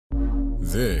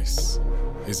This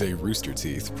is a Rooster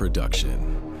Teeth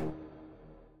production.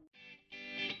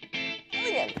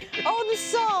 Oh, the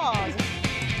song!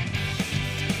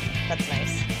 That's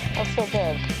nice. That's so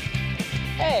good.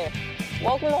 Hey,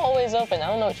 welcome to Always Open. I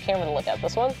don't know which camera to look at,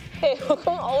 this one. Hey, welcome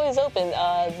to Always Open,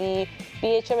 the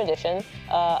BHM edition.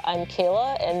 I'm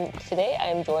Kayla, and today I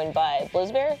am joined by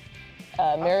Blizzbear,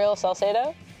 Mariel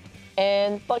Salcedo,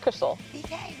 and Black Crystal.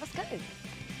 BK, what's good?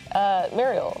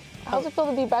 Mariel, how's it feel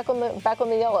to be back on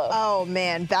the yellow? Oh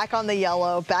man, back on the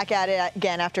yellow, back at it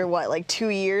again after what, like 2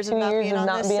 years of not being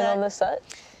on this set?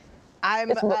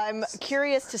 I'm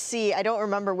curious to see. I don't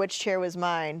remember which chair was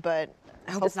mine, but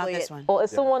I hope it's not this one. Well,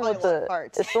 it's the one with the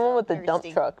parts. it's the one with the Very dump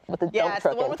stinky. truck with the dump yeah, it's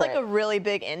truck the one with like a imprint. really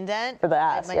big indent. For the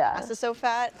ass, My yeah. ass is so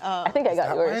fat. I think I got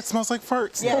That why it yours. smells like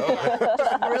farts. Yeah,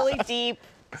 it's really deep.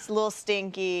 It's a little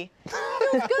stinky. It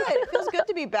feels good. It feels good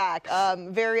to be back.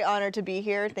 Very honored to be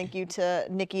here. Thank you to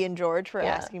Nikki and George for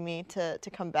asking me to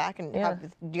come back and have the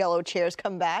yellow chairs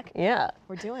come back. Yeah,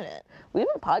 We're doing it. we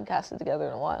haven't podcasted together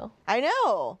in a while. I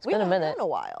know. It's been a minute. Been a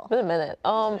while. Been a minute.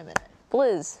 Been a minute.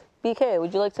 Blizz, BK,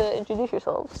 would you like to introduce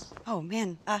yourselves? Oh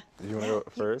man. You want to go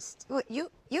first? You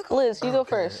go. Blizz, you go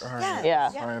first. All right. Yeah.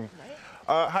 Fine.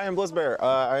 Hi, I'm Blizzbear.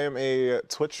 I am a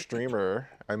Twitch streamer.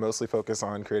 I mostly focus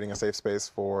on creating a safe space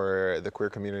for the queer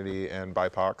community and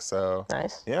BIPOC. So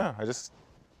Nice. yeah, I just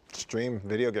stream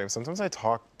video games. Sometimes I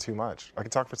talk too much. I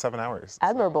can talk for 7 hours.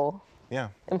 Admirable. Yeah,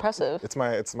 Impressive. it's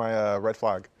my red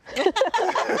flag.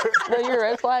 No, your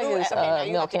red flag is okay, now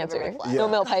you male have to give a Cancer. red flag. No,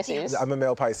 Yeah. male Pisces. I'm a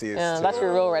male Pisces. Yeah, too. that's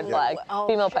your real red flag. Oh,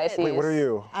 Female shit. Pisces. Wait, what are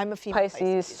you? I'm a female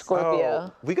Pisces, Scorpio.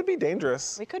 Oh, we could be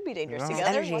dangerous. We could be dangerous No. together.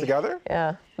 Energy. Together?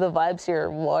 Yeah, the vibes here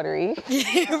are watery.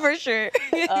 For sure.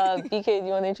 BK, do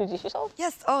you want to introduce yourself?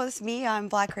 Yes. Oh, this is me. I'm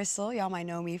Black Crystal. Y'all might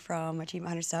know me from Achievement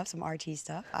Hunter stuff, some RT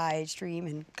stuff. I stream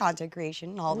and content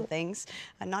creation, all the things.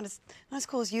 Not as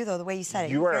cool as you though. The way you said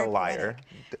it. You You're are a very liar.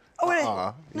 poetic. Oh, wait,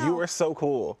 no. You are so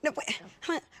cool. No,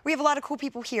 wait. We have a lot of cool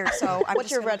people here, so I'm What's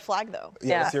just your gonna- red flag though? Yeah,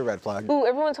 Yeah. what's your red flag? Ooh,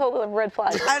 everyone told the red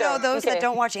flag. I know those that BK.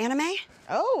 don't watch anime.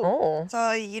 Oh.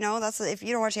 So that's if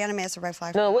you don't watch anime, it's a red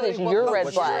flag. No, what is your red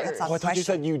what's flag? yours? That's not Oh, I the thought you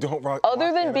question. said you don't rock.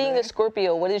 Other watch than being anime. a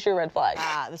Scorpio, what is your red flag?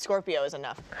 The Scorpio is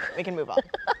enough. We can move on.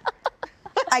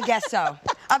 I guess so.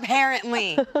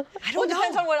 Apparently. I Well, don't it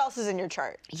depends know. on what else is in your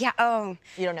chart. Yeah.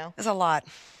 You don't know? There's a lot.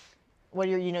 What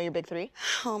are your big three?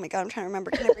 Oh my god, I'm trying to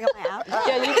remember. Can I bring up my app?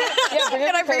 Yeah, you can, bring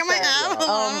Can up I bring up my your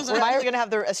app? We're actually gonna have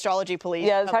the astrology police.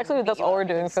 Yeah, it's come actually and that's beat you all up. we're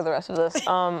doing for the rest of this.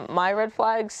 My red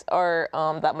flags are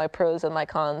that my pros and my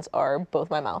cons are both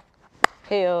my mouth.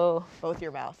 Heyo. Both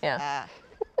your mouth. Yeah.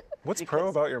 What's pro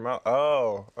about your mouth?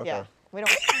 Oh, okay. Yeah. We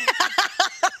don't.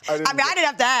 I mean, I didn't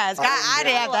have to ask. I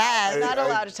didn't have to ask. Not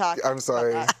allowed to talk. I'm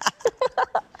sorry.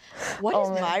 What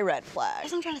is my red flag?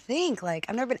 I'm trying to think. Like,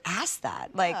 I've never been asked that.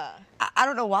 Like, Yeah. I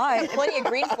don't know why. Plenty of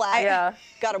green flag. Yeah.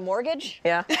 Got a mortgage.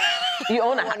 Yeah. You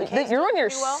own One a case you're on your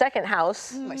pretty well. second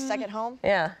house. My second home.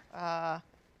 Yeah.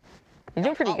 You're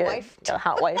doing pretty hot good. wife. Got a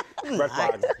hot wife. Red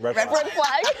flag. Red Red flag.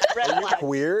 flag. Red flag.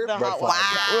 Queer. The Red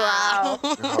hot flag.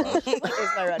 Wow. Is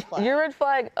my red flag. Your red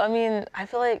flag, I mean, I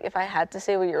feel like if I had to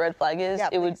say what your red flag is, Yeah,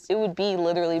 please. it would be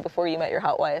literally before you met your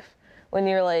hot wife. When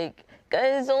you're like,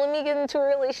 guys, don't let me get into a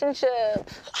relationship.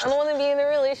 I don't want to be in a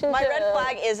relationship. My red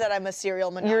flag is that I'm a serial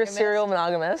monogamous. You're a serial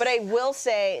monogamous. But I will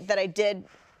say that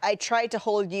I tried to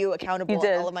hold you accountable You and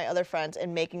did. all of my other friends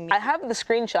in making me. I have the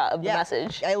screenshot of the Yeah.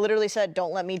 message. I literally said,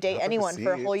 don't let me date anyone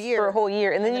for a whole receipts. year. For a whole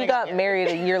year, and then then you I got got married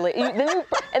a year later.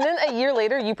 And then a year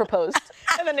later, you proposed,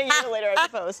 And then a year later, I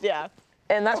proposed. Yeah.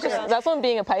 and that's on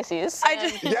being a Pisces.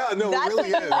 Yeah, no, That's it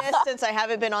really what is. I missed since I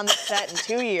haven't been on the set in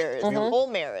 2 years. Mm-hmm. The whole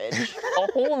marriage.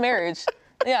 A whole marriage.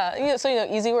 Yeah, so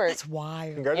easy work. It's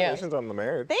wild. Congratulations on the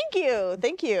marriage. Thank you.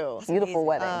 Thank you. Beautiful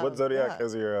wedding. What zodiac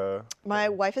is your? My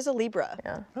wife is a Libra.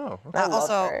 Yeah. Oh. I love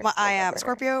Also, her. I love am her.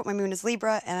 Scorpio, my moon is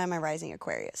Libra, and I'm my rising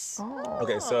Aquarius.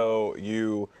 Okay, so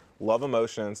you love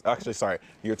emotions. Actually, sorry,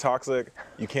 you're toxic.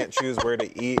 You can't choose where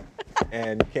to eat,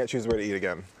 and you can't choose where to eat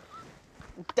again.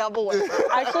 Double win.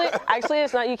 Actually,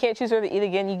 it's not. You can't choose where to eat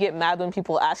again. You get mad when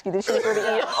people ask you to choose where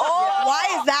to eat.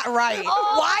 Why is that right?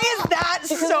 Why is that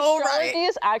Because so astrology right?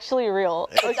 is actually real.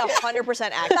 It's 100%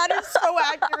 accurate. That is so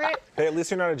accurate. Hey, at least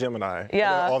you're not a Gemini.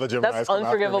 Yeah, All the Geminis that's come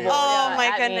after me. unforgivable. Oh, Yeah, my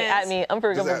at me, goodness. at me,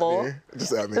 unforgivable.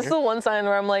 Just at me. This is the one sign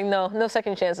where I'm like, no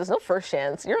second chances, no first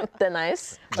chance. You're thin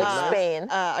ice, like Spain.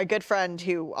 A good friend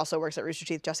who also works at Rooster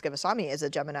Teeth, Jessica Vasami, is a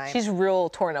Gemini. She's real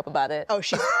torn up about it.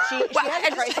 she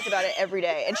has a crisis about it every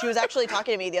day, and she was actually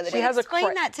talking to me the other day. She has a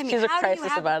Explain that to me. She has a How do you crisis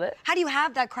have- about it. How do you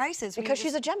have that crisis? when because you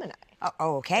she's a just- Gemini.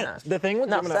 Oh, okay. The thing with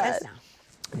Not Gemini. sad.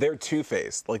 They're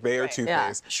two-faced. Like they are Right.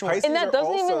 two-faced. Sure. Pisces And that are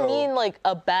doesn't even also- mean like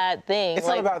a bad thing. It's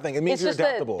not a like, bad thing. It means it's you're just that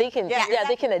adaptable. they can, Yeah,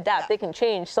 they can adapt. yeah. They can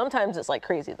change. Sometimes it's like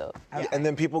crazy though. And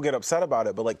then people get upset about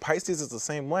it, but like Pisces is the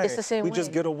same way. It's the same we just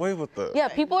way. get away with it. Yeah,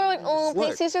 people are like, oh, Slick.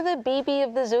 Pisces are the baby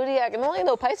of the zodiac, and I'm like,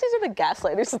 no, Pisces are the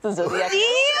gaslighters of the zodiac.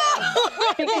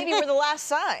 Baby, we're the last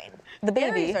sign. The baby.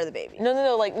 Aries are the baby.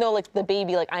 No, like the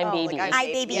baby, like I'm Oh, baby. like I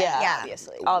baby, Yeah. yeah.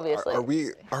 Obviously. Obviously. Are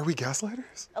we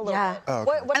gaslighters? A little Yeah. bit. Oh, okay.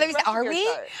 What I thought you is said, the rest are of your we?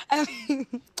 chart? I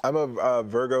mean, I'm a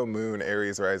Virgo moon,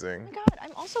 Aries rising. God,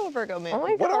 I'm also a Virgo moon. Oh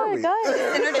my What are god, we? guys.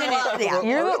 synergy, yeah.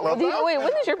 You're I love that. wait,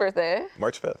 when is your birthday?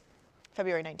 March 5th.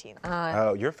 February 19th.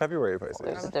 Oh, you're February Pisces.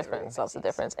 There's a difference. That's the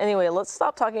difference. Anyway, let's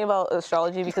stop talking about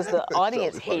astrology because the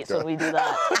audience hates when we do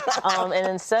that. And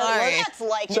instead, Sorry. That's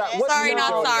like Chat, it. what's Sorry, your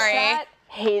not zodiac? sorry. Chat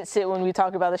hates it when we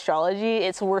talk about astrology.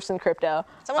 It's worse than crypto.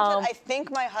 Someone said, I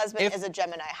think my husband is a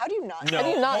Gemini. How do you not know? How do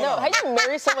you not know? hold How do you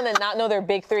marry someone and not know their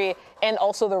big three and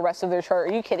also the rest of their chart?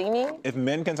 Are you kidding me? If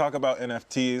men can talk about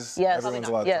NFTs, Yes. everyone's Probably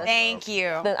allowed not. to Yes. talk Thank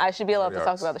you. Then I should be allowed to talk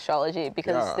Zodiacs. about astrology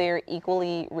because Yeah. they're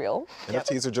equally real.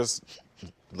 NFTs are just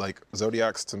like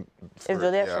zodiacs to. It's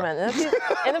zodiacs yeah. for men.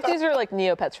 NFTs are like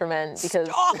Neopets for men because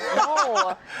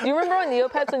no. Do you remember on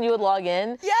Neopets when you would log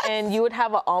in Yes. and you would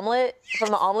have an omelet from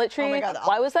the omelet tree? my God, the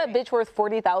Why was that omelet bitch worth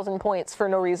 40,000 points for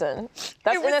no reason?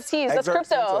 That's It was- NFTs. That's Eggs are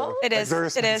crypto. expensive. It is. Eggs are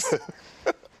It is. expensive.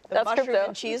 The That's mushroom crypto.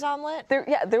 and cheese omelet?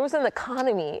 There was an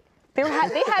economy. They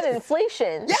had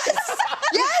inflation. Yes.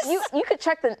 Yes. You could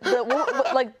check the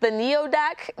like the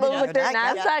NeoDAC, like their NeoDAC,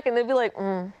 yeah. NASDAQ, and they'd be like,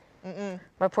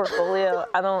 my portfolio.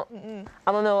 I don't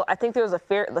know. I think there was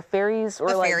the fairies were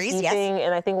The like fairies, yes. beeping,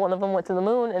 and I think one of them went to the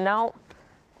moon, and now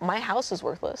my house is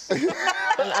worthless.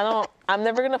 And I'm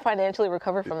never gonna financially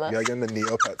recover from Yeah, this. again, the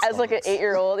Neopets. As like an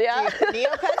 8-year-old, yeah,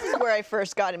 Neopets is where I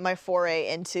first got my foray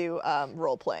into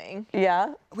role playing.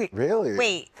 yeah. Really?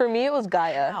 Wait. For me, it was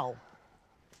Gaia. How?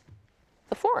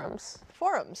 The forums.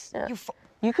 Forums. Yeah. You fo-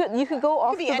 You could go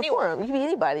off be to the anyone. forum. You could be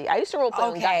anybody. I used to role play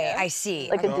on Okay, Gaia. I see.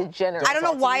 Like a degenerate. I don't know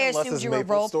Talk to why me I unless assumed it's you were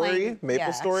Maple Story. role-playing. Maple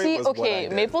Yeah. Story See, was what I okay,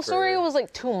 did Maple Story for- was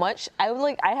like too much. I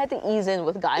had to ease in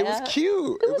with Gaia. It was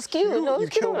cute. It was cute. No, it was you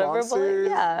cute, kill whatever, but, monsters,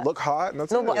 yeah. look hot, and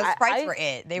that's No, it. but The sprites I- were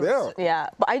it. They Yeah. were. Yeah,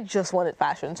 but I just wanted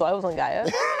fashion, so I was on Gaia.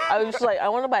 I was just like, I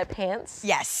want to buy pants.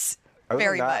 Yes. Other than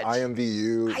Very that, much.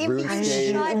 IMVU, IMVU.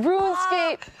 RuneScape. Shut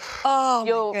RuneScape. Oh,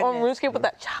 Yo, my on goodness. RuneScape with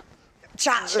that chop.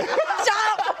 Chop. Chop.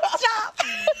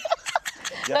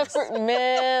 That's for,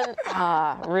 man.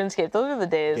 RuneScape. Those are the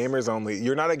days. Gamers only.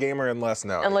 You're not a gamer unless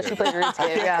now. Unless you play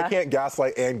RuneScape, yeah. I can't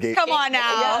gaslight and gate. Come on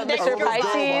now. Yeah, Mr.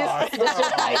 Pisces.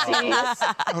 Mr.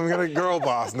 Pisces. I'm gonna girl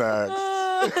boss next.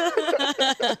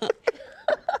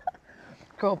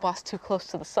 Girl boss too close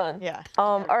to the sun. Yeah.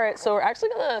 All right, so we're actually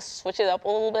gonna switch it up a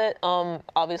little bit.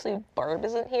 Obviously Barb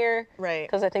isn't here. Right.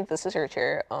 Because I think this is her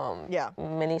chair. Yeah.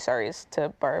 Many sorries to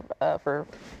Barb for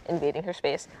invading her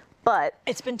space. But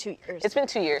It's been 2 years. it's been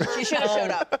 2 years. She should have showed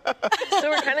up. So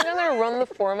we're kind of gonna run the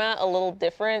format a little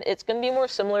different. It's gonna be more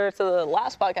similar to the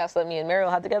last podcast that me and Mariel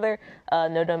had together,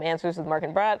 No Dumb Answers with Mark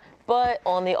and Brad, but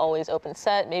on the always open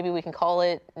set. Maybe we can call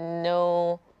it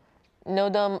No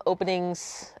Dumb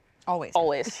Openings. Always.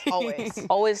 Always.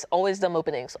 Always. Always dumb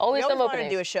openings. Always We dumb always wanted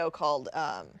openings. to do a show called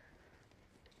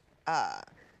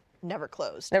Never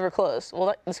Closed. Never closed.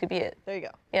 Well, this could be it. There you go.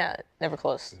 Yeah, never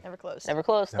closed. Never Closed. Never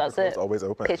closed. That's closed, it. always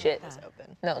open. Pitch it. It's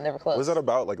open. No, never closed. What is that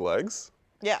about? Like legs?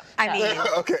 Yeah. I mean.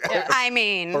 Okay. I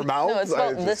mean. Or mouths? No, it's I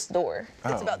about just- this door.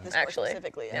 It's about this door Actually.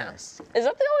 specifically. Yeah. Is that the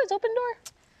always open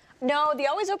door? No, the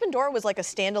Always Open Door was like a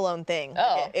standalone thing.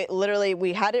 Oh. It literally,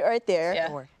 we had it right there.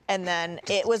 Yeah. And then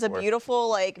it was a door. beautiful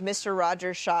like Mr.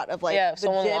 Rogers shot of like Yeah, the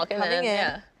someone jib walking coming in,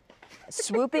 Yeah.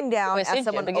 swooping down Wait, say as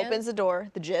someone jib again? opens the door.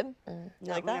 The jib. No,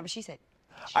 like that? whatever she said.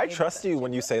 I trust you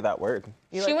when you say that word.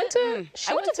 You She like went it? to.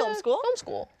 She I went to film school. Film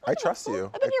school. I trust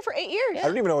you. I've been here for 8 years. I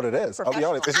don't even know what it is. I'll be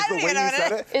honest. It's just I the don't way even you know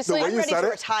said what it. it is. The It's way like you ready said to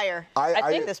it. retire. I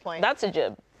think at this point. That's a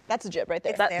jib. That's a jib right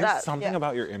there. It's there. That. Something Yeah.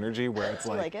 about your energy where it's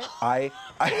You like, like it? I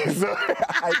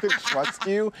could trust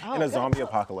you in a zombie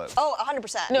apocalypse. Oh,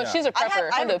 100%. No, she's a I have- prepper.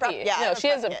 I have Hundo a prep- P. yeah, I No, have a she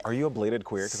has prep a. kit. Are you a bladed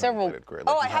queer? 'Cause I'm a Several- bladed queer.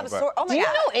 Oh, Like, I you have a that. sword. Oh my Do you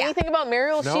God. know anything about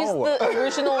Mariel? She's No. the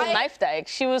original I- knife dyke.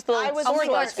 She was the I was sword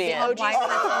the lesbian. OG. Why is that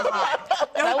so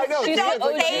hot? That was- she's Don't the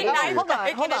OG. say Oh, knife hold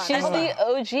on, hold on. She's hold on. the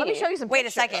OG. Let me show you some Wait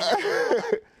a pictures.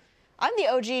 second. I'm the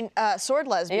OG sword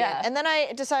lesbian. Yeah. And then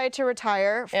I decided to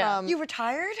retire Yeah. from You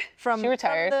retired? from She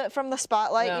retired. from the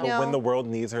spotlight, No. you But know. when the world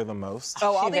needs her the most.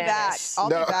 Oh, I'll She be back. vanished. I'll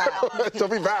be back. She'll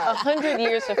be back. 100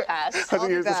 years have passed. I'll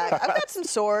be years has back. I've got some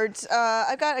swords.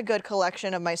 I've got a good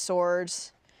collection of my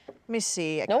swords. me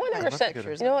see. No one ever love sent. to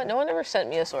get You know what? No one ever sent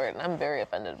me a sword, and I'm very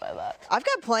offended by that. I've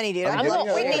got plenty, dude. I'm getting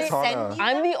Wait, a they katana.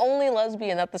 I'm the only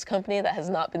lesbian at this company that has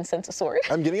not been sent a sword.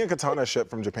 I'm getting a katana shipped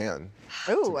from Japan.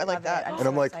 Ooh, I like Love it. that. I'm And so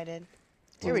I'm like, excited.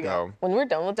 Here we let's go. When we're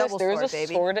done with Double this, there's sword, a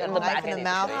baby. sword in the Knife back. in I the need to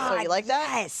mouth. show you. So you like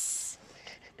that? Yes.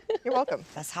 You're welcome.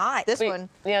 That's hot. This Wait, one,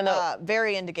 yeah, no.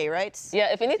 very into gay rights.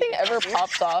 Yeah, if anything ever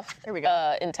pops off Here we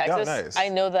go. in Texas, nice. I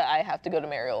know that I have to go to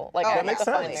Mariel. Like, I that have Makes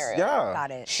to find sense. Mariel. Yeah.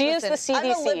 Got it. She is the Listen, CDC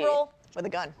I'm a liberal with a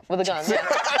gun. with a gun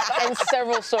and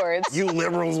several swords. You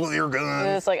liberals with your And guns.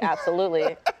 it's like,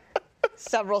 absolutely.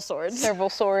 Several swords. Several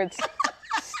swords.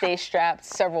 Stay strapped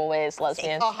several ways,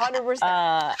 lesbian.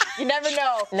 100%. You never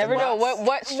know. Never know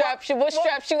what strap she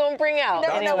gonna bring out. You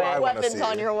never know what I what wanna weapons see.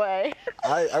 on your way.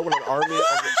 I want an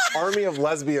army of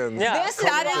lesbians. Yeah. This is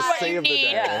coming what to you save the need.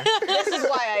 day. Yeah. This is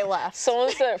why I left.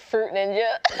 Someone said Fruit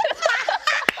Ninja.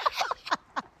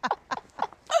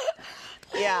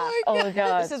 Yeah. Oh my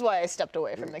god. This is why I stepped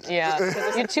away from the kids.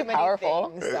 Yeah. You're too many powerful.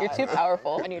 things You're that- too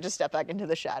powerful. I need to step back into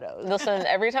the shadows. Listen,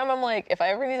 every time I'm like, if I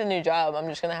ever need a new job, I'm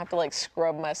just gonna have to like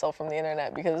scrub myself from the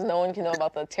internet because no one can know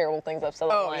about the terrible things I've said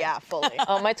Oh online. yeah, fully.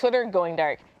 My Twitter going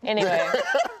dark. Anyway,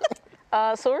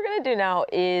 so what we're gonna do now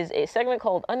is a segment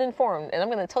called Uninformed, and I'm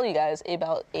gonna tell you guys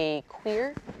about a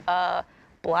queer,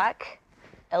 black,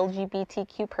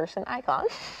 LGBTQ person icon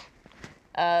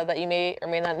that you may or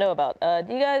may not know about.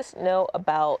 Do you guys know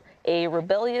about a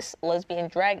rebellious lesbian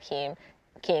drag king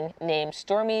named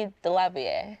Stormy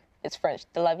Delavier? It's French,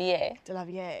 Delavier.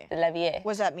 Delavier. Delavier.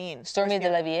 What does that mean? Stormy Where's the-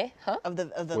 Delavier, huh? Of the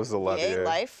What's the VA Lavier?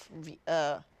 life.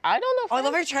 I don't know. Oh, I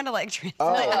love French. how you're trying to like translate.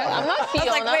 I'm not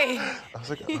Fiona. I was like, wait. I was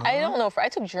like, I don't know. I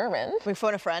took German. Can we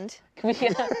phone a friend? Hi,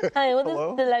 what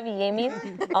Hello? does Delavier mean?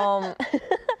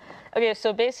 Okay,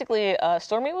 so basically,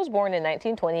 Stormy was born in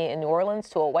 1920 in New Orleans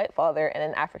to a white father and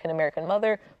an African-American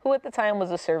mother, who at the time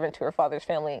was a servant to her father's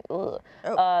family.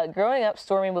 Growing up,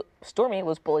 Stormy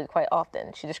was bullied quite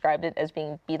often. She described it as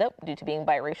being beat up due to being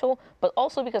biracial, but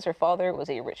also because her father was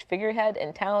a rich figurehead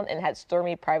in town and had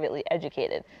Stormy privately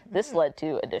educated. This led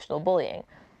to additional bullying.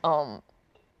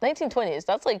 1920s,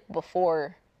 that's like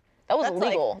before... That was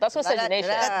illegal. That's miscegenation.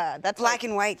 That's Black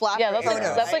and white. Yeah, that's like,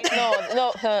 Photos. that's like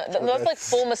that's like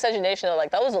full miscegenation.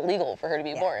 Like that was illegal for her to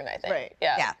be born, I think. Right.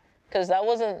 Yeah. Yeah. Because that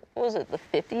wasn't, what was it, the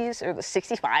 50s or the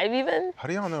 65 even? how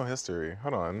do y'all know history?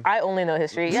 Hold on. I only know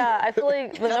history. Yeah, I feel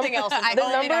like the Nothing else. I the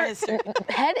only know number, history.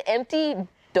 head empty,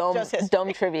 dumb, Just history.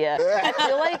 dumb trivia.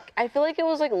 I feel like it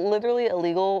was like literally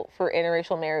illegal for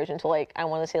interracial marriage until like, I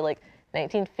want to say like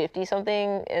 1950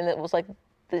 something, and it was like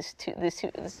this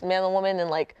man and woman in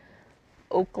like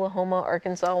Oklahoma,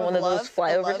 Arkansas, one of those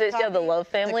flyover states. Yeah, the Love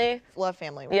family. Love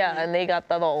family. Yeah, and they got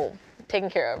that all taken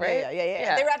care of, right?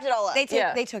 Yeah. They wrapped it all up. They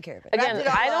took care of it. Again, wrapped it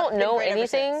all I up, don't been know great ever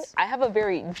anything. since. I have a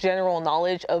very general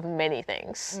knowledge of many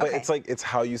things. But Okay. it's like, it's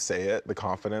how you say it, the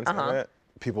confidence in it.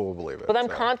 People will believe it. But I'm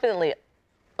so. confidently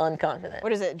unconfident.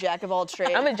 What is it? Jack of all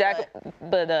trades. I'm a jack,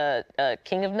 but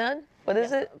king of none. What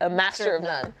is it? A master of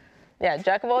none. Yeah,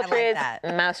 jack of all like trades, that.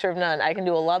 master of none. I can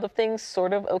do a lot of things,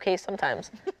 sort of okay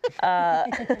sometimes.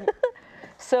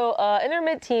 So in her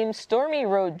mid-teens, Stormy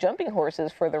rode jumping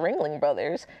horses for the Ringling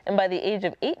Brothers, and by the age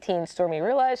of 18, Stormy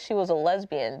realized she was a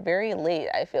lesbian very late,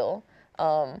 I feel.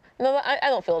 No, I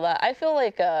don't feel that. I feel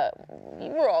like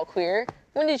we're all queer.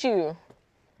 When did you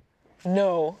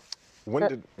know? When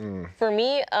did? For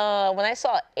me, when I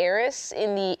saw Eris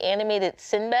in the animated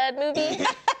Sinbad movie,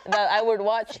 that I would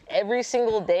watch every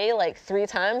single day, like 3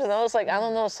 times, and I was like, I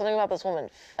don't know, something about this woman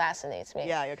fascinates me.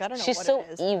 Yeah, you gotta know She's what so it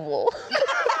is. evil.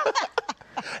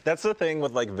 That's the thing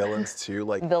with like villains too.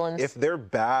 Like Villains. if they're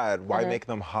bad, why make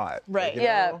them hot? Right. Like, you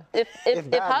Yeah. know? If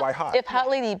bad, why hot? If hot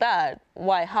lady bad,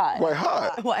 why hot? Why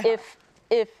hot? Why?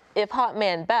 If hot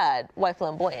man bad, why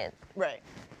flamboyant? Right.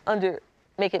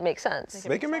 Make it make sense.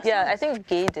 Make it make Yeah, sense. I think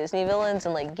gay Disney villains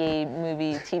and like gay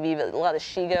movie, TV, a lot of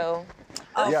Shigo.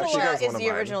 Yeah, she Laura goes is one of the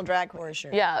mine. original drag queen. For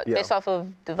sure. Yeah, Yeah. based off of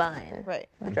Divine. Right.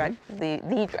 The drag, the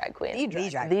drag queen. The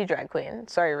drag. drag. The drag queen.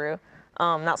 Sorry, Rue.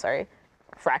 Not sorry.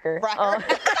 Fracker. Fracker.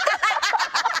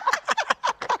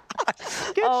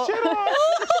 Get shit on.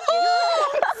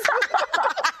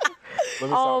 Let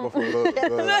me stop before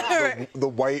the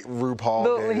white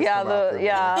RuPaul. gays come out for me.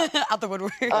 Out the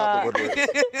woodwork. Out the woodwork. I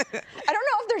don't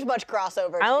know if there's much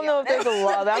crossover. I don't know if there's a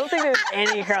lot. I don't think there's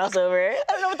any crossover.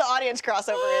 I don't know what the audience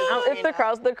crossover is. If the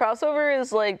crossover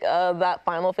is like that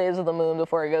final phase of the moon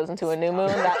before it goes into a new moon,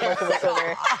 that much of a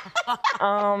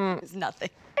sliver. It's nothing.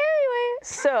 Anyway,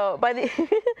 so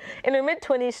in her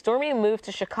mid-20s, Stormy moved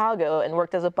to Chicago and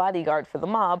worked as a bodyguard for the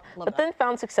mob, but then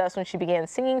found success when she began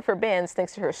singing for bands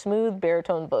thanks to her smooth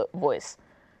baritone voice.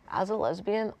 as a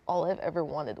lesbian, all I've ever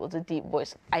wanted was a deep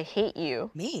voice. I hate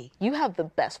you. Me? You have the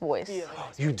best voice.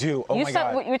 You do. Oh You my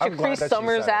sound God. with your I'm glad Cree that you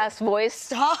Summers said it. ass voice.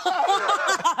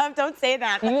 Stop. Don't say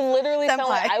that. You literally sound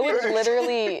like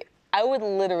Senpai. I would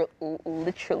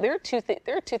literally. There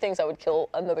are two things I would kill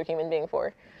another human being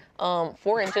for. 4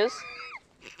 inches.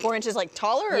 4 inches like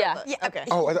taller? Or Yeah. Yeah. Okay.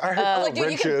 Oh, I heard like,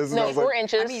 dude, you can- wrenches. and I No, was 4 like,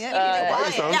 inches. I mean, you can do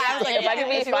Body sounds- Yeah, I was like, If I could if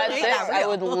be you really 5'6", think that I real.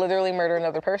 would literally murder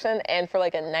another person, and for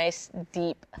like a nice,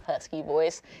 deep, husky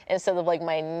voice instead of like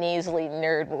my nasally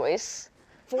nerd voice.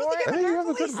 I think you have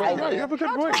a good voice. You have a good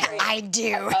voice. I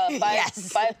do. Five,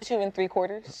 yes. 5'2" and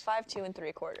 3/4. 5'2" and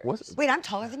 3/4. What's Wait, I'm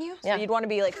taller than you? Yeah. So you'd want to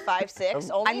be like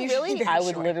 5'6"? Only I'm usually really? very I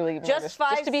would short. literally murder, Just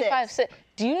to be 5'6". 5'6".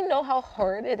 Do you know how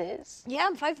hard it is? Yeah,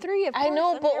 I'm 5'3". Of I course,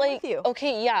 know, I'm but here like, with you.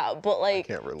 okay, yeah, but like,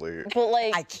 Can't relate. but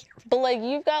like, I can't. but like,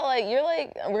 you've got like, you're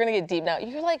like, we're gonna get deep now.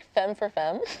 You're like femme for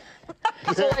femme.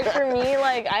 So like for me,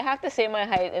 like, I have to say my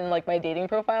height in like my dating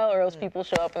profile, or else people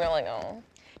show up and they're like, oh,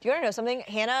 Do you want to know something?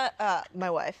 Hannah, my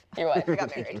wife. your wife. We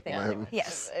got married. Thank you.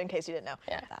 Yes. In case you didn't know.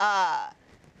 Yeah.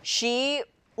 She,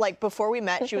 like, before we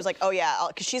met, she was like, oh, yeah,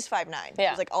 because she's 5'9". She Yeah.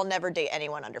 was like, I'll never date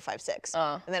anyone under 5'6".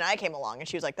 And then I came along, and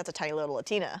she was like, that's a tiny little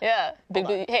Latina. Yeah, big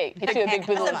booty. Hey, get you a big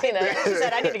booty Latina. She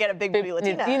said, I need to get a big booty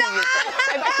Latina.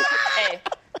 Hey,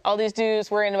 all these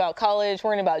dudes worrying about college,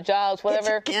 worrying about jobs,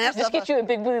 whatever. Yeah, Just get you a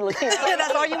big booty Latina.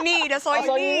 That's all you need. That's all That's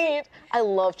you all you need. need. I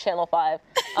love Channel 5.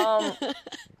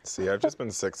 See, I've just been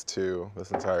 6'2" this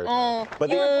entire time.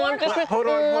 But just- hold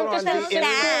on. just The a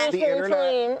internet, the snack.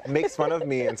 internet makes fun of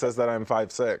me and says that I'm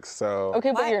 5'6", so.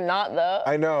 Okay, but you're not though.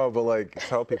 I know, but like,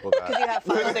 tell people that. You have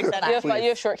 5'6" You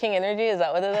have short king energy. Is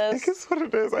that what it is? That's what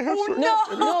it is. I have short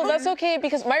No, that's okay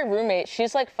because my roommate,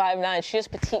 she's like 5'9". She has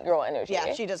petite girl energy.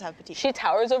 Yeah, she does have petite. She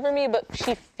towers over me, but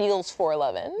she feels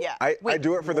 4'11". Yeah. I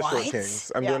do it for the short what?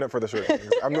 kings. I'm Yeah. doing it for the short kings.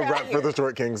 I'm the rep for the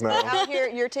short kings now. Out here,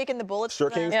 you're taking the bullets.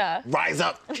 Short from kings, the- Yeah. rise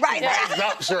up. Right. Rise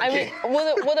up, short I king. mean,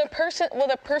 would a person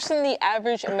the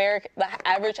average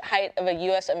height of a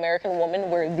U.S. American woman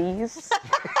wear these?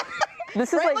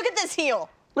 This is Right, like, look at this heel.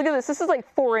 look at this. This is like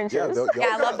 4 inches. Yeah,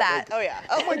 I love that. Oh, yeah.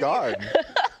 Oh my God.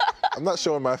 I'm not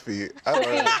showing my feet. I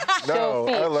learned. Show No,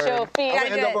 feet, I learned. show feet. I'm Gotta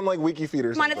gonna end do up it. on like Wiki Feet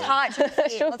or Come on, something. it's hot. Show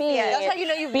feet. Show Let's see feet. it. That's how you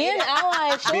know you've Be an made it.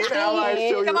 ally. Show Be an feet. ally, show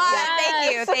your Come on,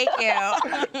 Yes. thank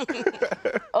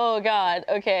you. Oh God.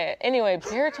 Okay. Anyway,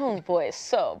 baritone voice.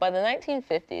 So by the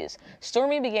 1950s,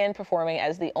 Stormy began performing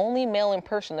as the only male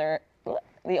impersonator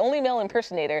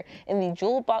in the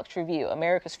Jewel Box Revue,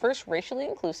 America's first racially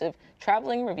inclusive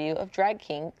traveling review of drag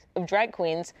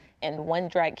queens, and one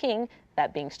drag king,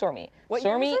 that being Stormy. What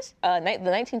year Stormy, was this? the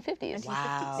 1950s.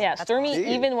 Wow. Yeah, Stormy awesome.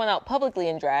 even went out publicly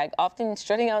in drag, often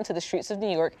strutting out into the streets of New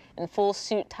York in full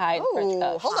suit, tie, and French Ooh,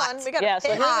 cuffs. hold on. We got Yeah,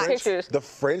 so here's the pictures. The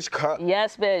French cut.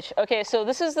 Yes, bitch. Okay, so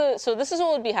this is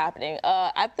what would be happening.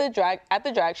 At the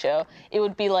drag show, it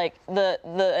would be like the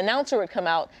announcer would come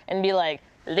out and be like,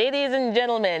 "Ladies and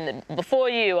gentlemen, before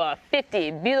you are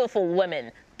 50 beautiful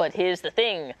women, but here's the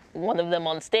thing: one of them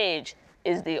on stage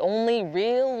is the only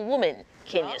real woman.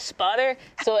 Can you spot her?"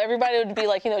 So everybody would be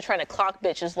like, trying to clock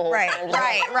bitches the whole Right, time. just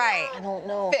like, right. I don't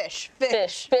know. Fish.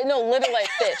 No, literally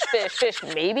like fish,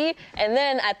 maybe. And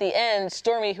then at the end,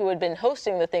 Stormy, who had been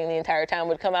hosting the thing the entire time,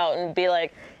 would come out and be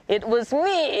like, "It was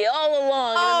me all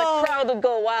along." And then the crowd would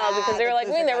go wild because they were the like,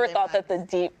 "We loser never got thought their that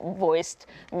the deep-voiced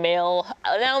male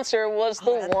announcer was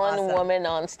the that's one awesome. woman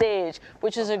on stage,"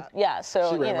 which is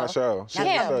So She ran my show. She That's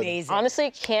Camp. amazing.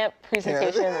 Honestly, camp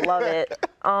presentation, love it.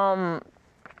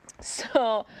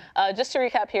 So just to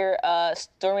recap here,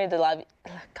 Stormy Delavier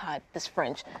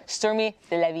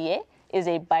is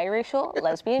a biracial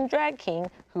lesbian drag king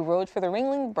who rode for the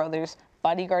Ringling Brothers,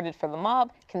 bodyguarded for the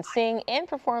mob, can sing, and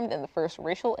performed in the first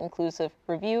racial inclusive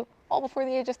review, all before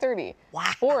the age of 30. Wow.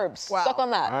 Forbes, Wow. stuck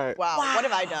on that. All right. Wow. What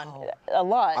have I done? A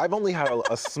lot. I've only had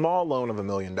a small loan of $1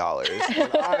 million. And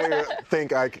I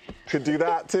think I could do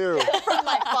that too. From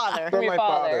my father. From your my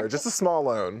father. father. Just a small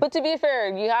loan. But to be fair,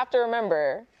 you have to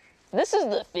remember, this is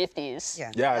the 50s.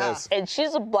 Yeah. Yeah, Yeah. it is. And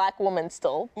she's a black woman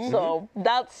still, so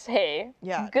that's, hey,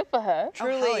 Yeah. good for her.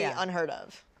 Truly hell yeah. unheard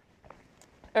of.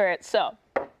 All right, so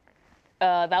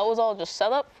that was all just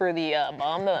set up for the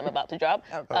bomb that I'm about to drop.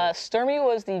 Stormy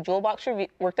was the Jewel Box Revue,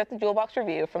 worked at the Jewel Box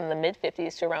Revue from the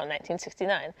mid-50s to around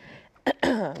 1969.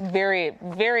 Very,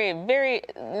 very, very,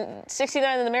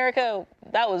 69 in America,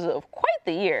 that was quite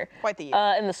the year. Quite the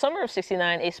year. In the summer of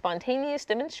 69, a spontaneous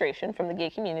demonstration from the gay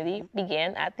community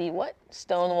began at the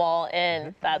Stonewall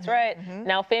Inn. That's right.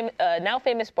 Now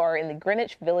famous bar in the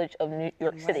Greenwich Village of New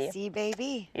York City. See,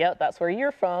 baby. Yep, that's where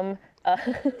you're from.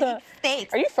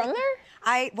 Thanks. Are you from there?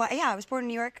 I was born in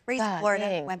New York, raised in God Florida,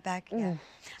 dang. went back. Yeah.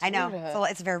 I know. Florida. So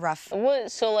it's very rough.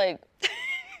 What? So like,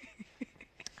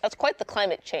 That's quite the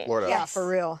climate change. Florida. Yeah, Yes. for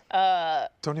real.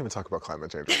 Don't even talk about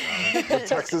climate change right now. With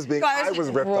Texas being, I was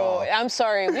ripped Bro, off. I'm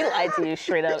sorry, we lied to you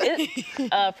straight up.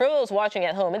 For those watching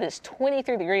at home, it is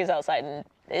 23 degrees outside and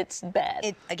it's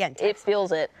bad. It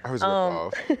feels it. I was ripped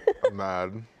off. I'm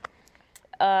mad.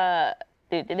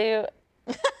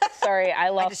 Sorry, I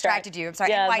lost distracted track. you. I'm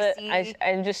sorry. Yeah, NYC.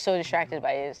 I'm just so distracted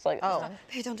by it. It's like,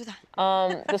 Hey, don't do that.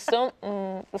 the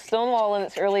Stonewall in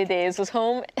its early days was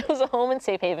home. It was a home and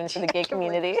safe haven for the gay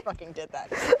community. Fucking did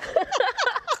that.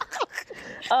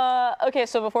 Okay,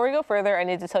 so before we go further, I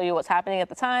need to tell you what's happening at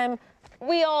the time.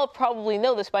 We all probably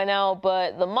know this by now,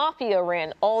 but the Mafia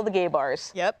ran all the gay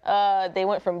bars. Yep. They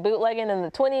went from bootlegging in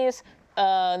the 20s,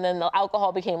 and then the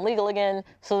alcohol became legal again.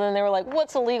 So then they were like,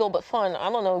 what's illegal but fun? I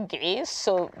don't know, gays.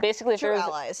 So basically, True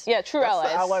allies. Yeah, true That's allies.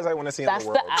 the allies I want to see in the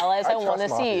world. That's the allies I want to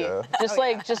trust see.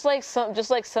 Mafia. Just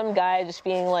like some guy just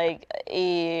being like,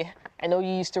 I know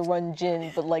you used to run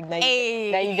gin, but like now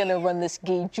you're gonna run this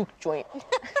gay juke joint.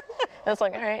 That's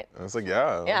like, all right. It's like,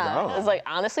 yeah. Yeah, No. it's like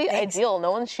honestly ideal. No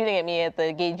one's shooting at me at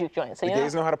the gay juke joint. So The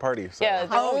gays know how to party. So. yeah,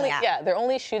 yeah. they're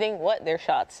only shooting their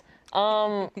shots.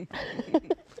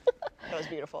 That was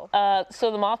beautiful.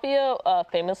 So the Mafia,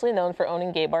 famously known for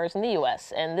owning gay bars in the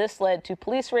U.S., and this led to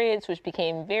police raids, which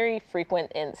became very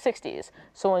frequent in the 60s.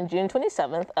 So on June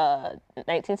 27th,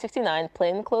 1969,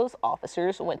 plainclothes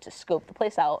officers went to scope the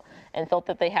place out and felt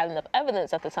that they had enough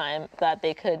evidence at the time that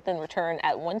they could then return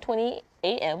at 1:20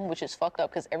 a.m., which is fucked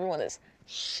up because everyone is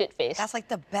shit-faced. That's like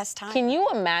the best time. Can you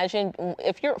imagine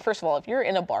if you're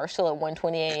in a bar still at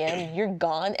 1:20 a.m., you're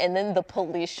gone, and then the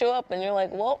police show up, and you're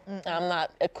like, well, I'm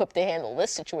not equipped to handle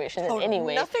this situation in any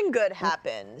way. Nothing good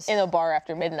happens. In a bar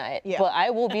after midnight, Yeah. but I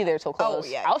will be there till close.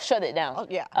 yeah. I'll shut it down. Oh,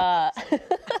 yeah.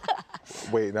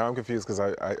 Wait, now I'm confused because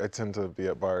I tend to be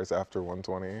at bars after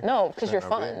 1:20. No, because you're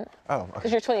Shouldn't I be? fun. Oh, okay.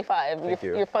 Because you're 25. Thank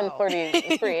you. You're fun,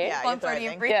 flirty, free. Yeah, Fun, you're flirty, thriving.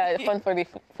 and free. Yeah, fun, flirty,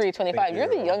 free 25. Thank You're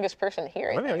the you. youngest person here.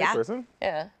 I Am I the think. youngest Yeah. person?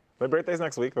 Yeah. My birthday's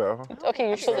next week, though. Okay,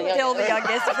 you're still the youngest. Still the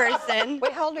youngest person.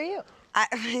 Wait, how old are you?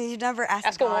 You never asked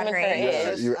Ask a God woman her her age.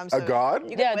 age. You, I'm a so- god?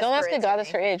 You can Yeah, don't ask whisper a it to goddess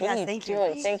me. her age. What Yes, are you thank you.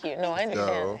 doing? Thank you. No, I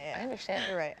understand. No. I understand.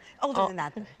 You're right. Older than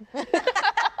that.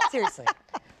 Seriously.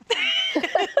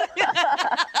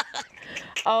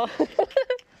 Oh.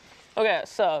 Okay,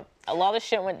 so a lot of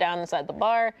shit went down inside the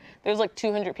bar. There was like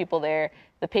 200 people there.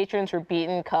 The patrons were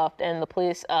beaten, cuffed, and the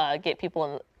police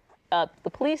went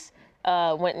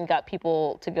and got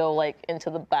people to go like into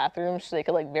the bathroom so they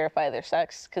could like verify their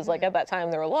sex. Because like at that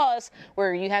time there were laws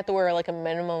where you had to wear like a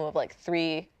minimum of like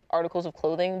 3 articles of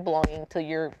clothing belonging to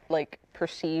your like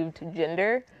perceived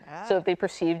gender. So if they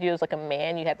perceived you as like a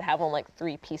man, you had to have on like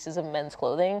 3 pieces of men's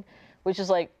clothing, which is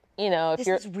like, you know, if This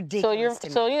you're is ridiculous to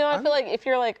me. so you know, I feel like if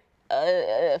you're like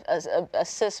a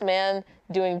cis man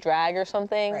doing drag or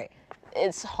something, Right.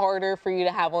 it's harder for you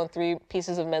to have on 3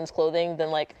 pieces of men's clothing than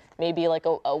like maybe like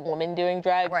a woman doing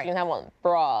drag. Right. You can have on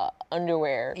bra,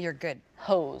 underwear, You're good.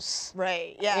 hose.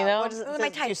 Right. Yeah. You know? What does it, My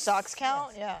do tights. socks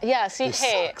count? Yeah. Yeah. See,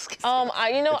 hey,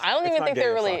 I don't even think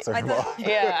they're really. I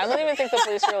Yeah, I don't even think the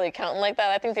police are really counting like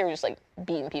that. I think they were just like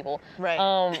beating people.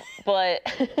 Right. But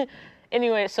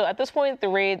anyway, so at this point, the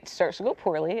raid starts to go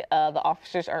poorly. The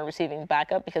officers aren't receiving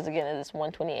backup because, again, it is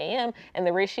 1:20 a.m. and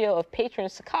the ratio of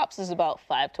patrons to cops is about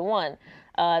 5 to 1.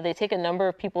 They take a number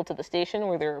of people to the station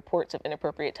where there are reports of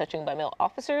inappropriate touching by male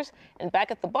officers. And back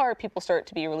at the bar, people start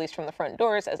to be released from the front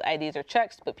doors as IDs are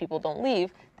checked, but people don't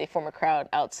leave. They form a crowd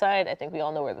outside. I think we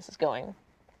all know where this is going.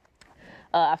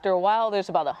 After a while, there's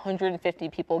about 150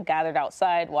 people gathered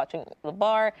outside watching the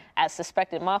bar as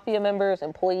suspected mafia members,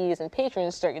 employees, and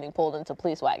patrons start getting pulled into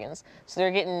police wagons. So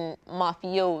they're getting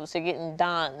mafios, they're getting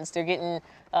dons, they're getting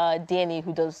Danny,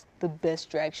 who does the best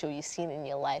drag show you've seen in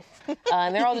your life.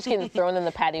 And they're all just getting thrown in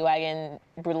the paddy wagon,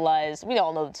 brutalized. We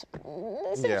all know this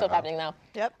stuff happening now.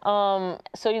 Yep.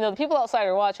 So, you know, the people outside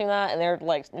are watching that, and they're,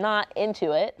 like, not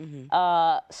into it.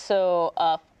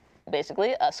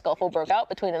 Basically, a scuffle broke out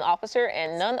between an officer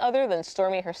and none other than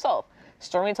Stormy herself.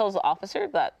 Stormy tells the officer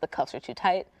that the cuffs are too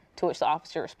tight, to which the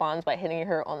officer responds by hitting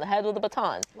her on the head with a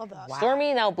baton. Love that. Wow.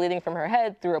 Stormy, now bleeding from her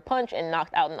head, threw a punch and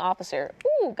knocked out an officer.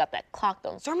 Ooh, got that clocked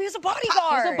him. Stormy was a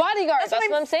bodyguard. She's a bodyguard. That's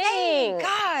what I'm saying.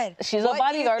 God. She's What a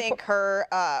bodyguard. do you think her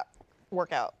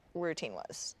workout routine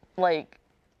was? Like,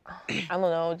 I don't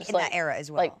know, just In like that era as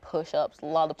well. like push-ups, a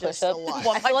lot of Just a push-ups.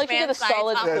 lot. I feel like you get a One Punch Man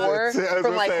solid size core I was from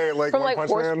gonna like say, like from One like Punch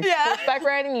horse, Man. horseback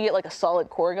riding. You get like a solid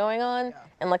core going on,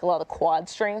 and like a lot of quad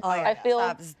strength. I feel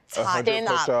Stop. 100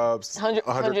 Stop. push-ups,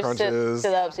 100 crunches.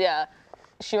 sit-ups. Yeah,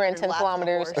 she ran 10 laps of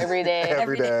kilometers horse. every day.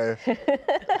 every day.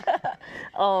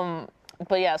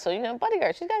 But yeah, so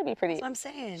bodyguard, she's got to be pretty. That's what I'm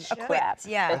saying. Crap. Equipped.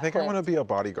 Yeah. I think I want to be a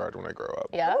bodyguard when I grow up.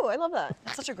 Yeah. Oh, I love that.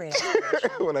 That's such a great idea.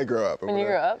 When I grow up. When you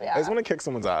grow up, yeah. I just want to kick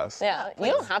someone's ass. Yeah, you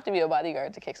don't have to be a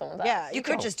bodyguard to kick someone's ass. Yeah, You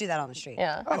could just do that on the street.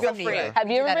 Yeah. I feel free. Have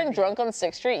you do ever that been every drunk on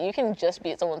 6th Street? You can just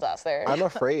beat someone's ass there. I'm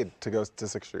afraid to go to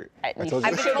 6th Street. I told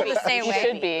I've you. been told to stay You away.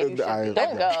 should be. I-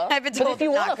 Don't go. I've been But told if you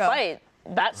to want not to go. fight,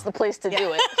 that's the place to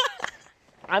do it.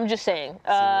 I'm just saying.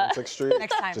 6th Street.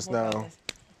 Next time. Just we'll go know. this.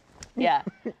 Yeah.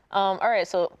 All right,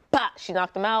 so she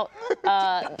knocked him out.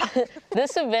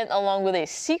 This event, along with a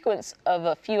sequence of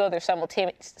a few other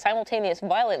simultaneous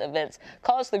violent events,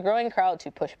 caused the growing crowd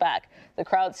to push back. The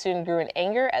crowd soon grew in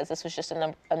anger, as this was just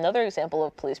another example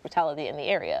of police brutality in the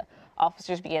area.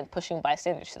 Officers began pushing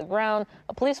bystanders to the ground.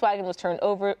 A police wagon was turned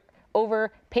over.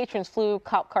 Patrons flew,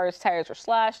 cop cars' tires were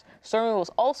slashed. Stormy was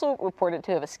also reported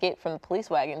to have escaped from the police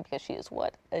wagon because she is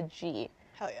what? A G.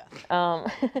 Hell yeah.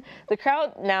 The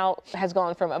crowd now has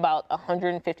gone from about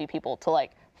 150 people to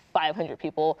like 500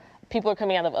 people. People are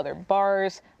coming out of other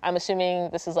bars. I'm assuming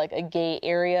this is like a gay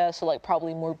area, so like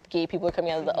probably more gay people are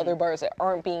coming out of the other bars that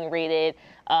aren't being raided.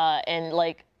 And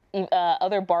like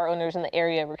other bar owners in the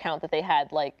area recount that they had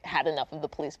enough of the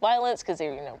police violence because they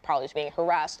were probably just being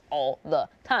harassed all the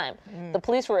time. The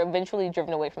police were eventually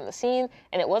driven away from the scene,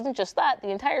 and it wasn't just that. The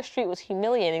entire street was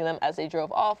humiliating them as they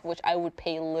drove off, which I would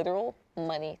pay literal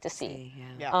money to see.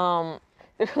 Yeah.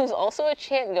 There was also a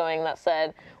chant going that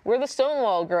said, "We're the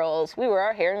Stonewall girls. We wear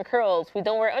our hair in curls. We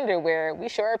don't wear underwear. We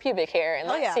show our pubic hair." And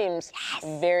that seems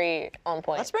very on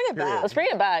point. Let's bring it back. Let's bring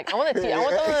it back. I want that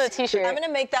on a t-shirt. I'm gonna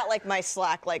make that like my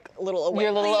Slack, like little away.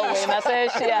 Your little away message,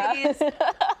 yeah.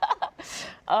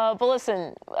 But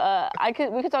listen,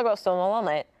 we could talk about Stonewall all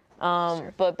night.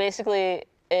 But basically,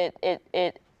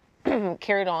 it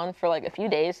carried on for like a few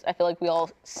days. I feel like we all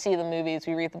see the movies,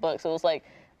 we read the books. It was like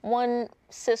one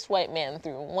cis white man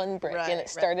threw one brick, and it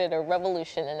started a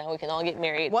revolution, and now we can all get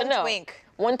married. One but no, twink.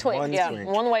 One twink, One yeah. twink.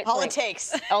 One white All twink. it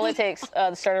takes. All it takes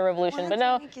to start a revolution. But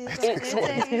no,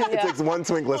 It takes one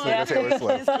twink listening to Taylor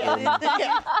Swift.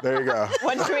 There you go.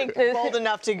 One twink bold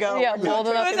enough to go. yeah, bold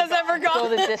enough Who has ever to go gone?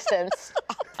 the distance.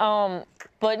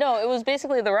 But no, it was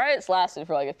basically the riots lasted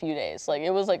for like a few days. Like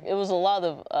it was a lot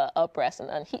of unrest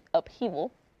and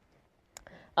upheaval.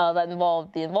 That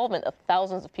involved the involvement of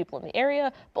thousands of people in the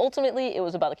area, but ultimately it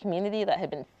was about a community that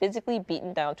had been physically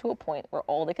beaten down to a point where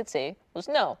all they could say was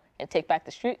no and take back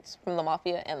the streets from the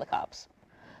mafia and the cops.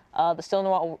 The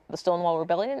Stonewall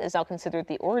Rebellion is now considered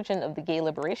the origin of the gay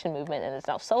liberation movement and is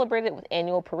now celebrated with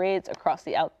annual parades across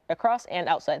and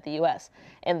outside the U.S.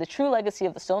 And the true legacy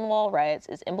of the Stonewall riots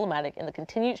is emblematic in the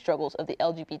continued struggles of the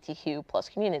LGBTQ plus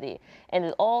community. And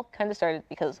it all kind of started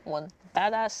because one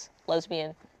badass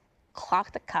lesbian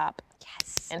clocked a cop,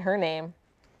 and her name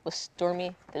was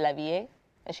Stormy DeLavier,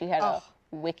 and she had a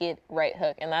wicked right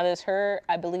hook, and that is her,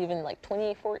 I believe, in like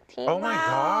 2014. Oh my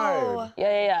God.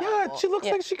 Yeah. Yeah, she looks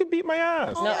like she could beat my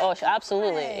ass. No,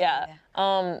 absolutely, yeah.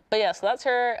 But yeah, so that's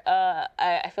her.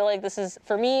 I feel like this is,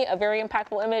 for me, a very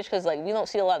impactful image because like we don't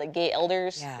see a lot of gay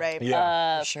elders. Yeah. Right.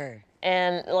 Yeah. For sure.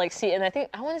 And like, and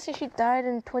I want to say she died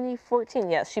in 2014.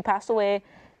 Yes, she passed away.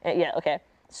 Yeah, okay.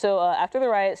 So after the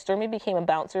riot, Stormy became a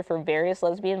bouncer for various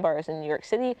lesbian bars in New York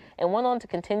City and went on to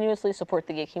continuously support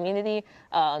the gay community.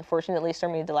 Unfortunately,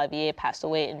 Stormy DeLavier passed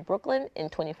away in Brooklyn in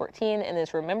 2014 and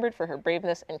is remembered for her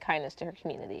braveness and kindness to her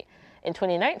community. In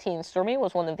 2019, Stormy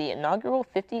was one of the inaugural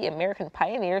 50 American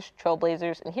pioneers,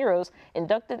 trailblazers, and heroes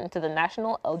inducted into the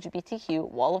National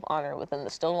LGBTQ Wall of Honor within the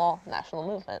Stonewall National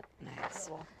Movement. Nice.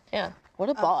 Yeah, what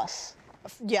a boss.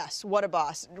 Yes, what a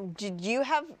boss. Did you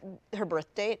have her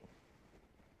birth date?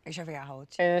 Are you trying to figure out how old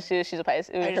And she's a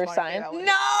Pisces. just Her wanna sign. figure out what-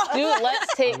 No! Dude,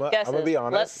 let's take guesses. I'm gonna be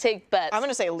honest. Let's take bets. I'm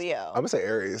gonna say Leo. I'm gonna say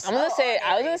Aries. I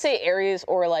was gonna say Aries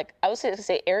or like I was gonna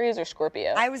say Aries or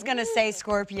Scorpio. I was gonna say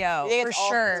Scorpio think for it's all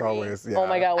sure. It's always, yeah. Oh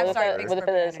my God, what I'm if sorry, it, big what if it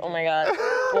Scorpio is? energy. Oh my God.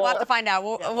 We'll have to find out.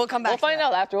 We'll come back. We'll to find that.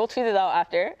 out after. We'll tweet it out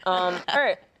after. All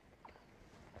right.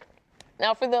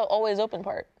 Now for the always open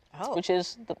part, which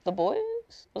is the boys.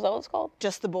 Was that what it's called?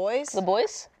 Just the boys? The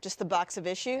boys. Just the box of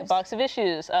issues? Box of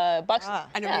issues. Box. Ah.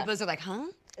 I know yeah. people are like, huh?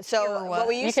 So Or what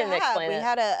we You used to can have, explain we it.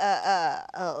 had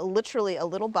a literally a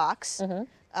little box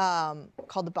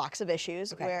called the box of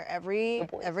issues, where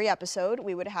every episode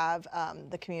we would have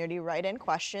the community write in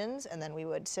questions, and then we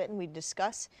would sit and we'd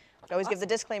discuss. We'd always give the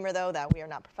disclaimer though that we are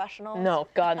not professional. No,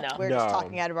 God no. We're just No.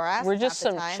 talking out of our asses. We're just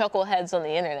half the some time. chuckleheads on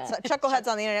the internet. Chuckleheads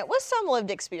on the internet with some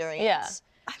lived experience.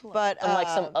 But Unlike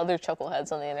some other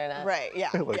chuckleheads on the internet. right, yeah,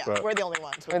 like that. we're the only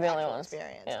ones. With We're the only actual ones,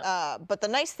 Experience. yeah. But the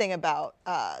nice thing about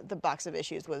the box of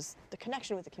issues was the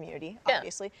connection with the community. Yeah.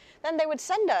 Obviously, then they would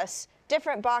send us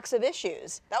different box of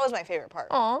issues. That was my favorite part.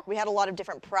 Aw. We had a lot of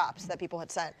different props that people had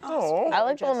sent. Oh. I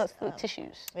like the one Just, that's the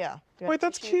tissues. Yeah. Wait,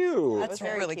 that's cute. It was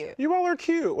very really cute. You all are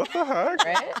cute. What the heck?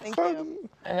 Right? Thank you.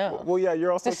 I know. Well, yeah,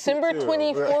 you're also December cute too.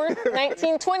 24th,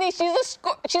 1920. She's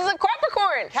a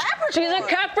Capricorn. She's a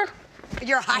Capricorn.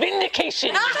 You're high.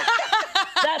 Vindication.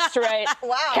 That's right.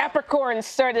 Wow. Capricorn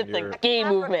started the You're- gay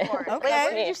movement. Capricorn. Okay. Wait,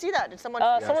 where did you see that? Did someone?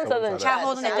 Someone said in someone said chat. Chat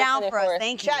holding it December down for us. 24th.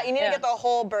 Thank you. Chat, you need to Yeah. get the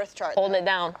whole birth chart. Holding it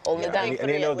down. Holding it down. I need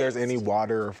to know if there's any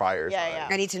water or fire Yeah, signs. yeah.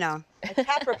 I need to know. A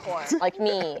Capricorn. Like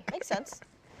me. Makes sense.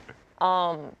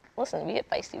 Listen, we get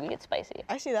feisty. We get spicy.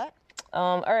 I see that.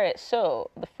 All right, so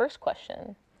the first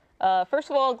question. First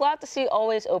of all, glad to see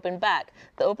Always Open back.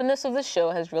 The openness of this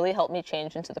show has really helped me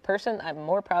change into the person I'm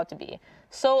more proud to be.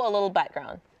 So, a little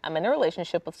background. I'm in a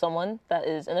relationship with someone that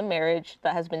is in a marriage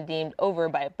that has been deemed over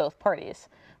by both parties.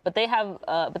 But they have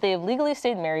legally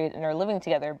stayed married and are living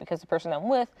together because the person I'm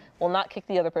with will not kick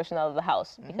the other person out of the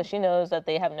house because she knows that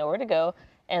they have nowhere to go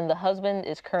and the husband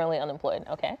is currently unemployed.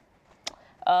 Okay.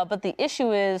 But the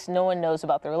issue is no one knows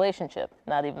about the relationship,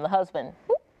 not even the husband.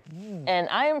 And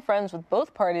I am friends with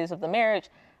both parties of the marriage,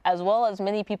 as well as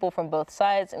many people from both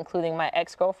sides, including my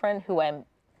ex-girlfriend, who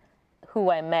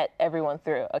I met everyone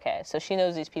through. Okay, so she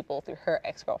knows these people through her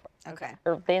ex-girlfriend. Okay.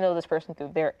 Or they know this person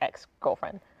through their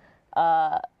ex-girlfriend.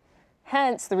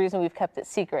 Hence, the reason we've kept it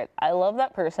secret. I love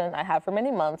that person, I have for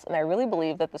many months, and I really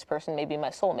believe that this person may be my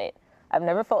soulmate. I've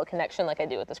never felt a connection like I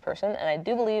do with this person, and I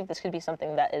do believe this could be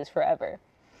something that is forever.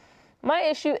 My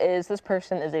issue is this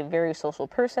person is a very social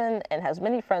person and has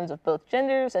many friends of both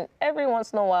genders, and every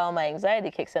once in a while my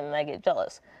anxiety kicks in and I get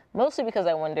jealous. Mostly because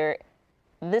I wonder,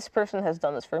 this person has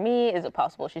done this for me, is it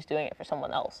possible she's doing it for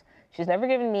someone else? She's never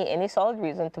given me any solid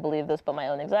reason to believe this but my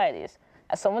own anxieties.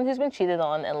 As someone who's been cheated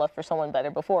on and left for someone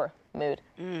better before, mood.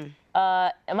 Am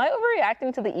I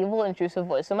overreacting to the evil, intrusive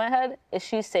voice in my head? Is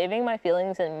she saving my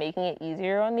feelings and making it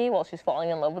easier on me while she's falling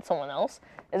in love with someone else?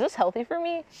 Is this healthy for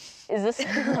me? Is this...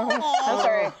 I'm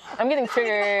sorry. I'm getting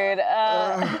triggered.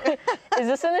 Is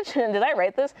this did I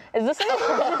write this? Is this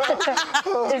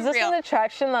an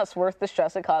attraction that's worth the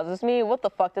stress it causes me? What the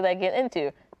fuck did I get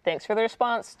into? Thanks for the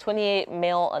response. 28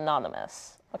 male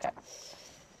anonymous. Okay.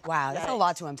 Wow, that's a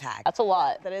lot to unpack. That's a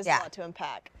lot. That is Yeah. a lot to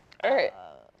unpack. All right.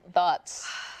 Thoughts?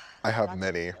 I have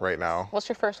many right now. What's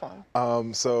your first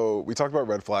one? So we talked about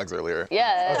red flags earlier.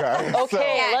 Yeah.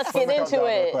 Okay, So- let's get Let's into calm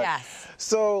down real it. quick. Yes.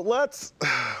 So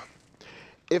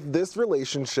if this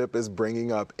relationship is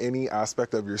bringing up any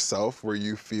aspect of yourself where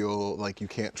you feel like you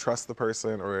can't trust the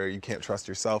person or you can't trust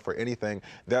yourself or anything,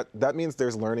 that means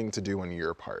there's learning to do on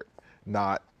your part,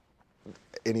 not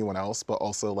anyone else, but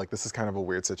also like this is kind of a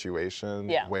weird situation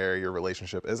Yeah. where your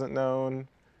relationship isn't known.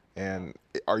 And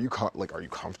are you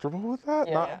comfortable with that?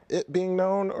 Yeah. Not it being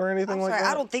known or anything I'm like sorry,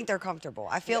 that? I don't think they're comfortable.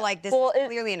 I feel like this Well, is it-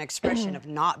 clearly an expression of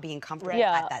not being comfortable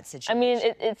Yeah. at that situation. I mean,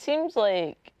 it seems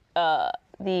like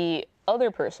the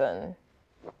other person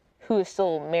who is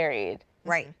still married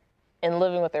right, and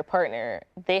living with their partner,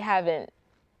 they haven't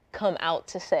come out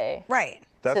to say right.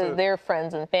 to their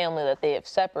friends and family that they have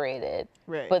separated,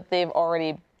 Right. but they've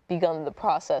already begun the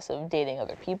process of dating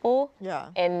other people. Yeah.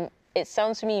 And it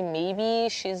sounds to me maybe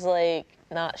she's like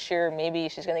not sure, maybe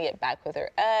she's gonna get back with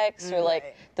her ex or like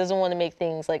Right. doesn't want to make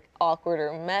things like awkward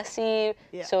or messy.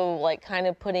 Yeah. So like kind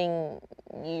of putting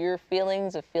your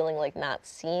feelings of feeling like not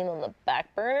seen on the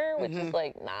back burner, which is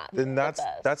like not Then the best.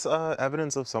 that's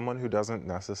evidence of someone who doesn't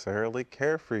necessarily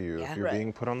care for you. Yeah. If you're Right.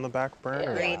 being put on the back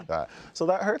burner Yeah. like that, so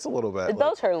that hurts a little bit. It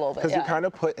does hurt a little bit, because yeah. you're kind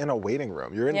of put in a waiting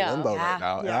room. You're in Yeah. limbo Yeah. right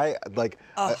now, Yeah. and I like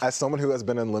as someone who has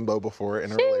been in limbo before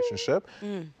in a relationship.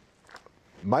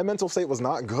 My mental state was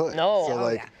not good. No. So Oh,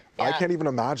 like yeah. I Yeah. can't even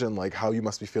imagine like how you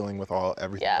must be feeling with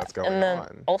everything Yeah, that's going and then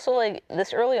on. also like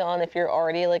this early on, if you're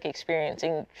already like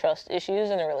experiencing trust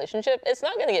issues in a relationship, it's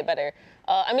not gonna get better.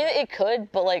 I mean, it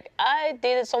could, but like I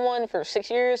dated someone for 6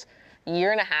 years,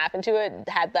 year and a half into it,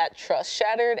 had that trust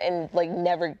shattered, and like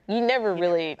you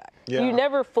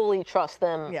never fully trust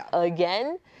them Yeah.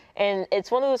 again. And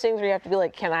it's one of those things where you have to be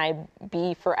like, can I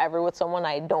be forever with someone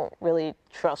I don't really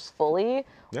trust fully,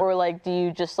 Yeah. or like do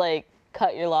you just like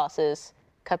cut your losses,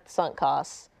 cut the sunk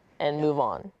costs, and move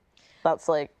on? That's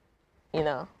like, you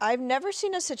know, I've never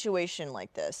seen a situation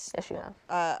like this. yes, you have.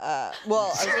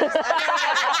 Well,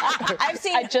 I've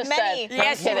seen I just many. said.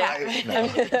 Yes, you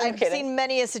have. I've seen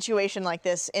many a situation like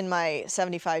this in my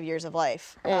 75 years of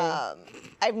life.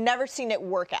 I've never seen it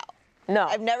work out. No.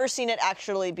 I've never seen it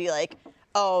actually be like,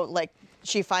 oh, like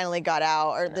she finally got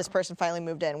out, or this person finally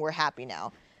moved in. We're happy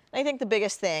now. And I think the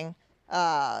biggest thing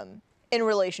in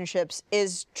relationships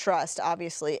is trust,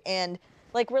 obviously, and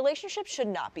like relationships should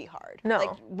not be hard. No. Like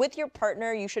with your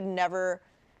partner, you should never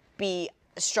be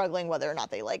struggling whether or not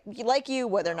they like you,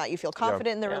 whether or not you feel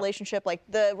confident in the relationship. Like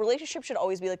the relationship should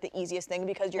always be like the easiest thing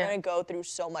because you're gonna go through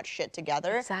so much shit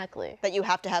together. Exactly. That you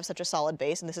have to have such a solid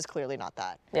base, and this is clearly not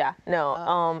that. Yeah,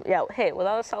 no, yeah, hey,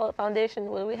 without a solid foundation,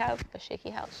 what do we have? A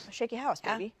shaky house. A shaky house,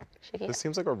 baby. Shaky This house.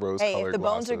 seems like a rose-colored Hey, if the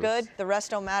bones are glasses. good, the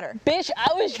rest don't matter. Bitch,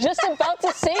 I was just about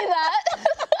to say that.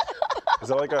 Is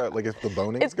that like if the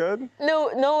boning's good? No,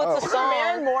 it's a song.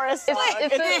 Van Morris song.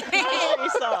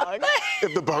 It's a song.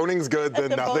 If the boning's good,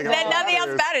 then nothing else Then nothing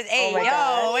else matters. Hey, my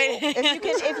God.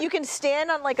 If you can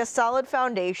stand on like a solid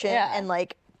foundation Yeah. and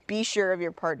like be sure of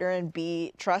your partner and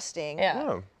be trusting,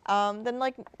 Yeah. then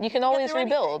like You can always through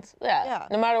anything. rebuild. Yeah. Yeah.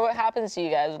 No matter what happens to you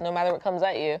guys, no matter what comes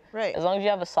at you, Right. as long as you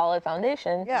have a solid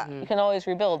foundation, Yeah. you can always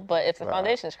rebuild. But if the Right.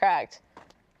 foundation's cracked,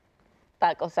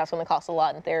 that's going to cost a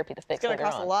lot in therapy to fix. it's gonna later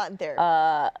cost on. a lot in therapy.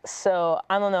 So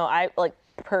I don't know. I like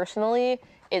personally,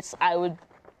 I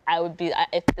would be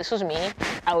if this was me,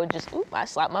 I would just I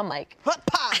slapped my mic.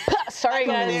 Sorry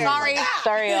guys.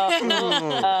 Sorry y'all.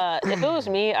 If it was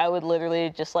me, I would literally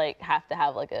just like have to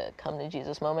have like a come to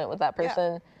Jesus moment with that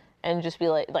person, and just be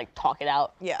like talk it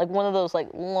out. Yeah. Like one of those like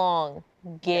long,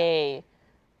 gay,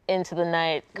 into the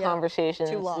night conversations.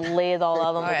 Too long. Lay it all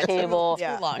out on the table. too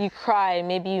long. You cry.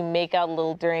 Maybe you make out a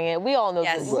little during it. We all know.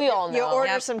 Yes. This. We all know. You order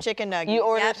Yep. some chicken nuggets. You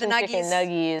order Yeah, the some chicken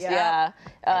nuggies. nuggies, Yeah.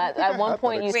 yeah. At one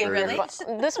point, you Wait, say, really?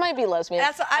 this might be lesbian.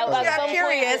 That's- I'm At some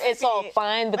curious. point, it's all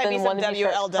fine, but Might be then some one of you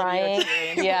starts WLW crying.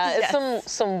 experience. Yeah,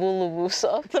 it's some woo woo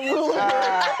stuff.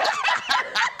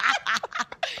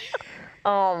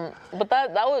 But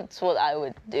that was what I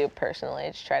would do personally.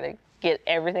 Just try to get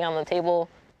everything on the table,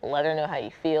 let her know how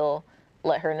you feel,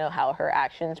 let her know how her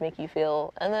actions make you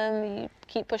feel, and then you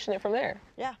keep pushing it from there.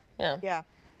 Yeah. Yeah. Yeah.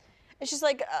 It's just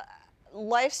like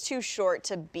life's too short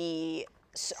to be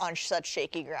on such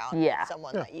shaky ground Yeah. with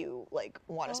someone that you like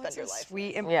want to spend your life with.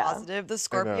 Sweet and Yeah. positive. The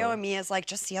Scorpio know. in me is like,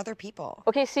 just see other people.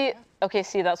 Okay, see,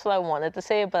 that's what I wanted to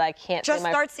say, but I can't. Just say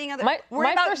start seeing other- My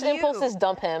worry about first impulse you. is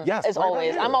dump him. Yes, as worry about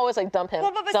always. you. I'm always like dump him,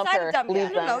 Well, but dump besides her, them,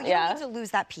 leave them. no, you yeah. don't need to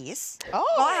lose that piece. Oh.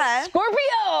 Go ahead. Scorpio.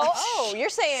 Oh, you're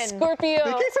saying Scorpio.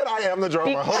 He said I am the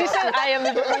drama. She said, "I am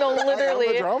the no,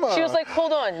 literally." drama. She was like,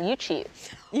 "Hold on, you cheat."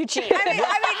 you cheat. I mean, no,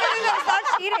 it's not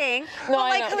cheating. No, But, I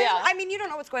like, know, clearly, yeah. I mean, you don't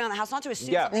know what's going on in the house, not to assume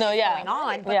Yeah. something's No, yeah. going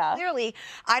on, but Yeah. clearly,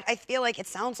 I feel like it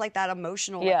sounds like that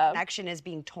emotional like, Yeah. connection is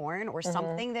being torn or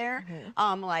something there.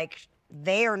 Like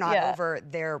they are not Yeah. over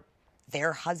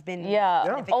their husband. Yeah.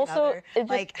 significant Also, other. it's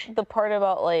like just the part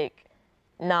about like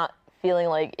not feeling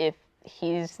like if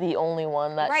he's the only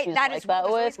one that right, she's that like is that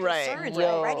what was with. always Right. concerns Yo,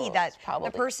 already that it's probably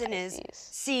the person is Pisces.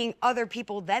 seeing other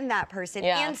people than that person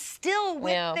Yeah. and still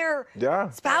with Yeah. their Yeah.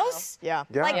 spouse. Yeah.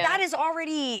 Yeah. Like Yeah. that is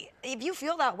already, if you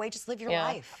feel that way, just live your Yeah.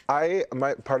 life.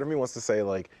 My part of me wants to say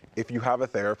like, if you have a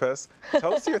therapist,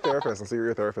 tell us to your therapist and see what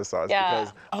your therapist says. Yeah.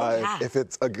 Because yeah. if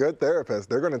it's a good therapist,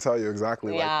 they're going to tell you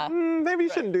exactly Yeah. like, maybe you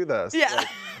shouldn't do this. Yeah. Like,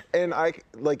 and I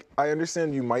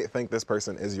understand you might think this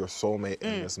person is your soulmate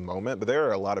in this moment, but there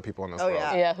are a lot of people in this world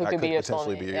yeah. Yeah, who that could be your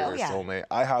potentially soulmate, be yeah. your Yeah. soulmate.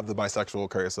 I have the bisexual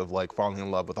curse of like falling in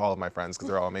love with all of my friends because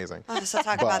they're all amazing. So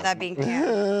talk about that being camp.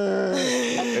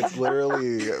 It's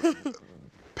literally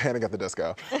Panic at the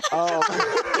Disco.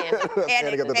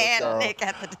 Panic at the Disco. Panic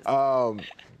at the disco.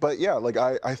 But yeah, like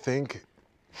I think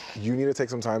you need to take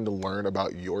some time to learn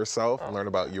about yourself, learn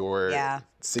about your Yeah.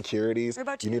 securities. What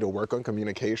about you you? need to work on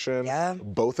communication. Yeah.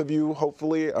 Both of you,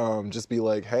 hopefully, just be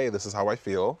like, hey, this is how I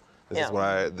feel.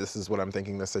 This is what I'm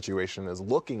thinking this situation is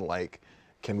looking like.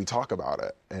 Can we talk about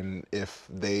it? And if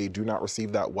they do not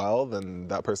receive that well, then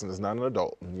that person is not an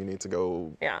adult. And you need to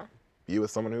go Yeah. be with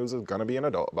someone who's gonna be an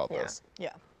adult about Yeah. this.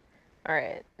 Yeah. All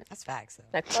right. That's facts, though.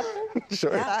 Next question.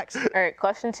 Sure. Facts. All right,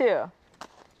 question 2.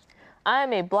 I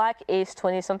am a black ace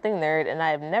 20-something nerd, and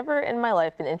I have never in my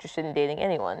life been interested in dating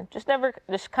anyone. Just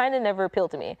kind of never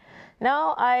appealed to me.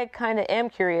 Now I kind of am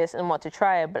curious and want to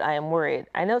try it, but I am worried.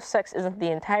 I know sex isn't the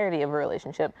entirety of a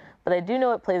relationship, but I do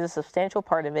know it plays a substantial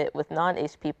part of it with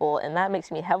non-ace people, and that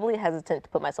makes me heavily hesitant to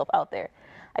put myself out there.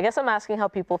 I guess I'm asking how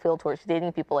people feel towards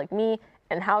dating people like me,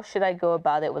 and how should I go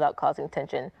about it without causing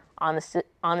tension?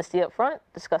 Honesty up front,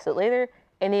 discuss it later.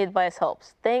 Any advice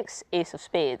helps. Thanks, Ace of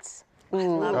Spades.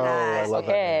 Love Oh, that. I love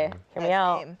Okay, that name. hear me Nice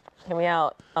out. name. Hear me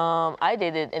out. I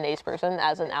dated an ace person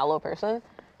as an allo person,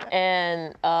 and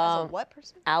As a what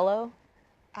person? allo,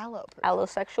 Aloe person.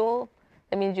 allosexual.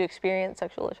 That means you experience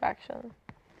sexual attraction.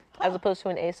 as opposed to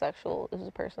an asexual is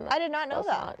a person that I did not know does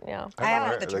that. not, yeah. I haven't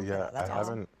heard never- the term for yeah, that. That's I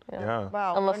awesome. haven't. Yeah.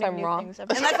 Wow. Unless learning I'm new wrong. things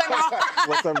every day. Unless I'm wrong.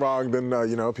 Unless I'm wrong,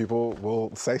 then people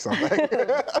will say something.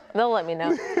 They'll let me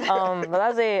know. But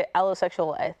as a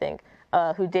allosexual, I think,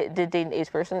 who did date an ace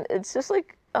person, it's just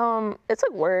like it's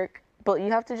like work, but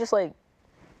you have to just like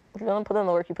if you want to put in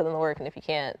the work, you put in the work, and if you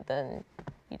can't, then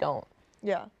you don't.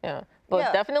 Yeah. Yeah. But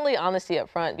Yeah. definitely honesty up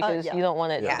front because yeah. you don't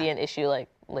want it Yeah. to be an issue like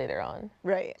later on.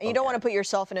 Right. And you don't want to put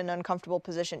yourself in an uncomfortable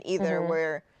position either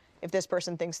where if this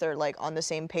person thinks they're like on the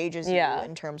same page as Yeah. you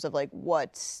in terms of like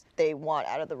what they want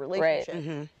out of the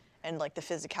relationship and like the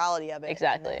physicality of it.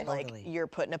 Exactly. And then, like Totally. you're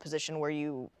put in a position where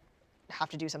you have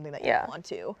to do something that Yeah. you want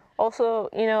to. Also,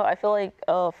 I feel like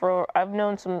I've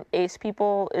known some ace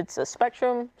people. It's a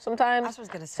spectrum sometimes. That's what I was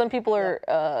gonna say. Some people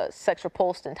are sex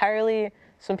repulsed entirely.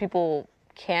 Some people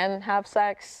can have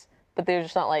sex, but they're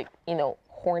just not like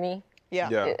horny. Yeah.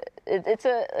 Yeah.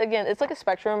 It's like a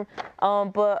spectrum.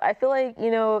 But I feel like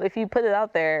if you put it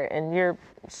out there and you're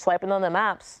swiping on the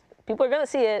maps, people are gonna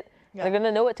see it. Yeah. They're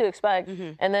gonna know what to expect,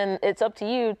 and then it's up to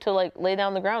you to like lay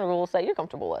down the ground rules that you're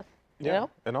comfortable with. You know?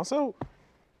 And also,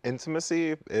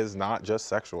 intimacy is not just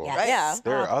sexual. Yes. Yeah.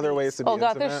 There are other ways to be Oh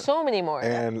God, intimate. there's so many more.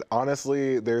 And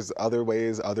honestly, there's other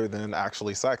ways other than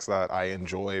actually sex that I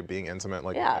enjoy being intimate,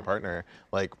 like with Yeah. my partner.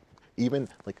 Like even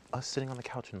like us sitting on the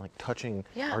couch and like touching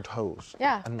Yeah. our toes.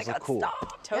 Yeah. And it's like cool.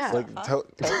 Toast Like up,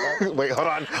 huh? wait, hold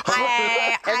on.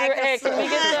 Hey, Hey, can we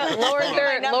get the lower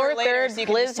third, number lower later third so you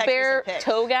can just Blizz text me some Bear pics.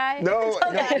 toe guy? No,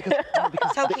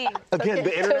 because Toking. again,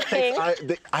 the internet King.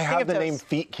 thinks I have of the toes. name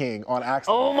Feet King on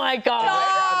accident. Oh my God. I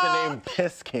have the name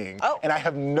Piss King, Oh. and I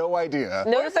have no idea.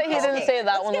 Notice that he didn't Okay, say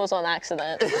that one was on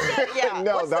accident. Yeah.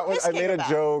 No, What's that the was I piss king made a about?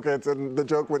 joke. The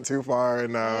joke went too far,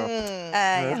 and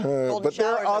Yeah. Golden but there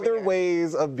showers are over other here.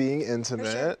 ways of being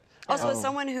intimate. Also, as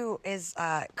someone who is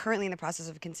currently in the process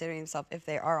of considering himself if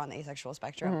they are on the asexual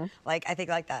spectrum, like I think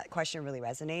like that question really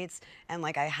resonates, and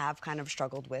like I have kind of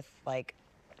struggled with like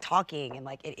talking and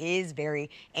like it is very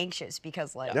anxious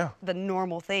because like Yeah. the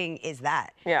normal thing is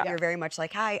that Yeah. you're very much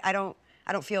like, hi, I don't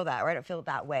feel that, or I don't feel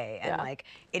that way, and Yeah. like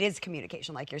it is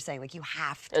communication, like you're saying, like you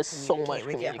have to There's so communicate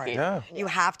much with your partner. communication. Yeah. You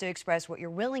have to express what you're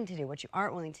willing to do, what you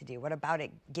aren't willing to do. What about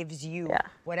it gives you Yeah.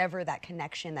 whatever that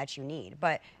connection that you need.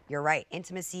 But you're right,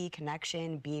 intimacy,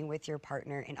 connection, being with your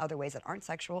partner in other ways that aren't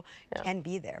sexual can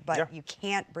be there. But Yeah. you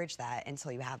can't bridge that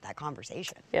until you have that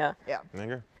conversation. Yeah. Yeah. I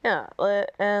agree. Yeah.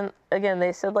 And again,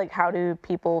 they said like, how do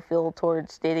people feel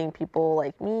towards dating people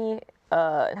like me?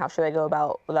 And how should I go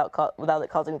about without it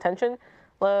causing tension?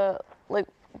 Like,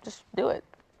 just do it.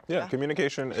 Yeah,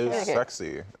 communication is Communicate.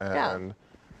 sexy, Yeah. and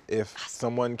if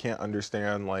someone can't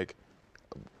understand like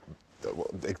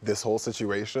this whole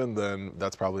situation, then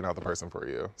that's probably not the person for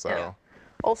you. So. Yeah.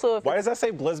 Also, if Why does that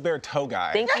say Blizz Bear Toe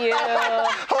Guy? thank you.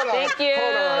 Thank you.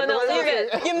 hold on. No, leave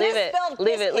it. You Leave it. misspelled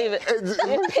Leave it. Leave it.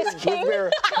 Blizz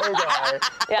Bear Toe Guy.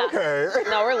 Yeah. Okay.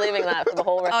 No, we're leaving that for the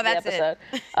whole rest Oh, of the that's it.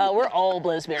 episode. We're all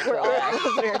Blizz Bear.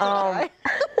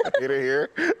 Get it here.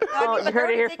 Oh, you heard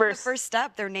it here The first. first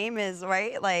step, their name is,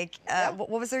 right? Like, what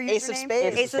was their username? Ace of Spades.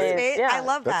 Ace of Ace of Spades. Spades, yeah. I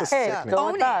love That's that. a Hey, sick name. go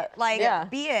Own with it. that. Like, yeah.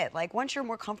 be it. Like, once you're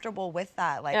more comfortable with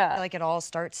that, like, Yeah. I feel like it all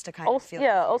starts to kind of Also, feel.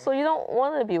 yeah. Also, you don't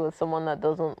want to be with someone that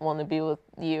doesn't want to be with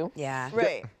you. Yeah.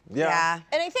 Right. Yeah.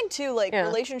 And I think too, like Yeah.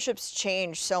 relationships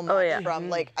change so much yeah. from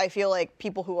like I feel like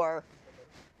people who are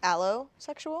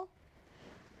allosexual,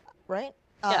 right?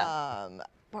 Yeah.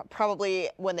 Probably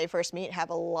when they first meet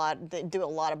they do a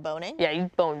lot of boning. Yeah, you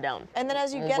bone down. And then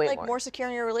as you get Way like more secure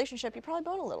in your relationship, you probably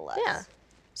bone a little less. Yeah.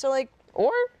 So like,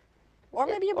 Or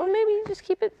maybe you just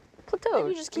keep it plateaued.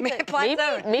 you just keep it.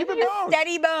 Plateau. Maybe you're,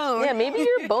 Steady bone. yeah, maybe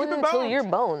you're boning until bones. you're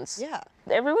bones. Yeah.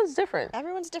 Everyone's different.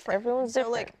 Everyone's different. Everyone's So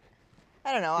different. like,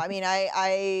 I don't know. I mean,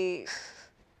 I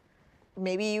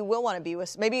maybe you will want to be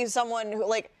with maybe someone who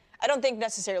like I don't think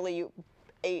necessarily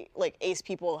ace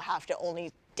people have to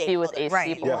only date Be with other ace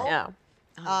Right. people. Yeah.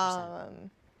 Yeah.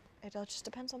 It all just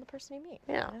depends on the person you meet.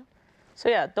 Yeah. You know? So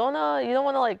yeah, you don't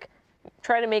want to like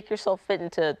try to make yourself fit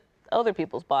into other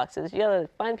people's boxes. You gotta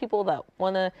find people that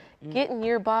want to get in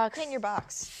your box. Get in your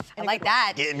box. I like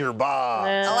that. Get in your box.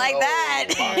 Yeah. I like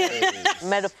that.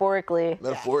 Metaphorically.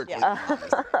 Metaphorically. Yeah.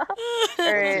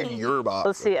 All right. In your box.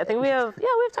 Let's see. I think we have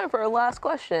time for our last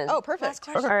question. Oh, perfect. Last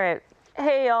question. All right.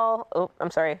 Hey y'all. Oh, I'm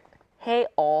sorry. Hey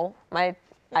all. I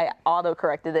auto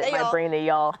corrected it in Hey, my y'all. brain to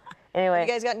y'all. Anyway. You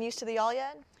guys gotten used to the y'all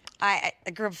yet? I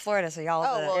grew up in Florida, so y'all.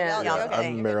 Oh, well, Yeah. y'all, Yeah, okay.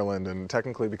 I'm Maryland, and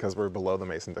technically because we're below the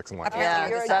Mason-Dixon line. Yeah,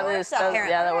 You're- that that is- works that- out.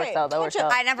 yeah, that works Alright. out. That Bunch works of-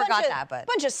 out. I never got that, but.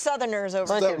 Bunch of Southerners over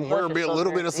Bunch here. of- We're a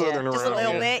little bit of Yeah. Southern Just around a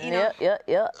little here. bit, you know.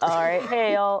 Yep. All right.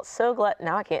 Hey y'all. So glad.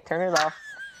 Now I can't turn it off.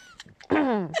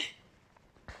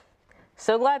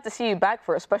 So glad to see you back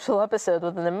for a special episode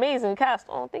with an amazing cast.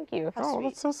 Oh, thank you. Oh,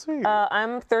 that's so sweet.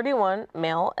 I'm 31,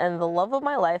 male, and the love of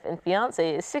my life and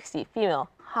fiance is 60,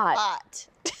 female, hot. Hot.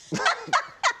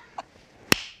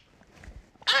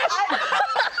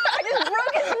 I just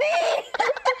broke his knee.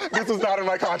 This is not in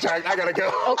my contract. I gotta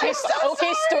go. Okay,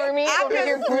 okay, Stormy. I'm over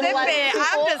here just brutalizing sniffing.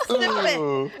 I'm people. just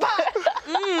sniffing.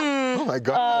 Oh my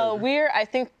God. I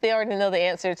think they already know the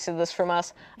answer to this from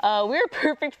us. We're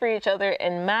perfect for each other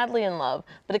and madly in love,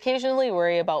 but occasionally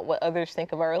worry about what others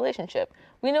think of our relationship.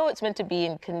 We know it's meant to be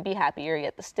and couldn't be happier,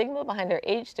 yet the stigma behind our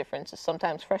age difference is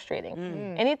sometimes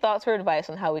frustrating. Any thoughts or advice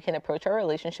on how we can approach our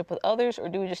relationship with others, or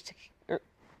do we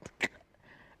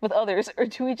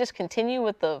just continue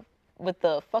with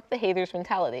the fuck the haters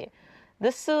mentality?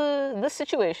 This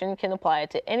situation can apply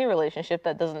to any relationship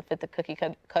that doesn't fit the cookie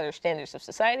cutter standards of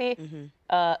society.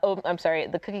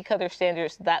 The cookie cutter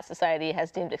standards that society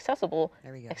has deemed acceptable.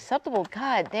 There we go. Acceptable?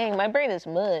 God dang, my brain is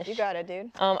mush. You got it,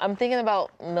 dude. I'm thinking about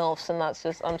MILFs, and that's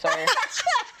just, I'm sorry.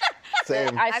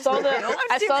 Same. I saw the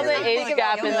age thinking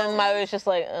gap, about and then I was just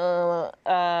like,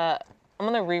 I'm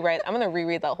gonna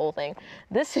reread that whole thing.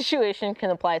 This situation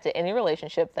can apply to any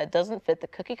relationship that doesn't fit the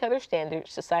cookie cutter standards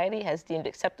society has deemed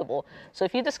acceptable. So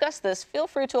if you discuss this, feel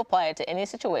free to apply it to any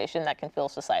situation that can feel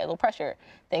societal pressure.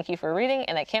 Thank you for reading,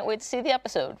 and I can't wait to see the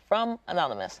episode. From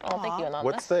Anonymous. Oh, thank you, Anonymous.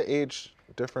 What's the age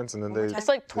difference? And then they It's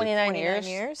like 29 29 years.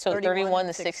 years, So 31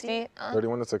 to 60. 60.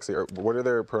 31 to 60. Or what are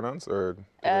their pronouns? Or do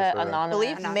they say that? I Anonymous.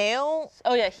 believe male.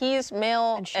 Oh yeah, he's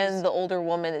male, And she's- and the older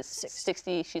woman is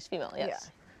 60. She's female.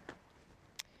 Yes.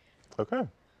 Okay.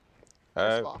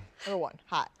 First of all, number one,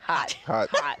 hot. Hot. Hot.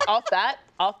 Hot.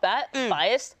 Off bat,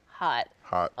 biased, hot.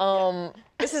 Hot.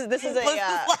 This is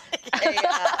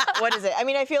what is it? I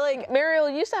mean, I feel like Mariel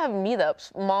used to have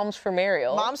meetups, Moms for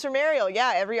Mariel. Moms for Mariel.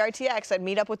 Yeah, every RTX, I'd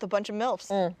meet up with a bunch of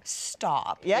MILFs.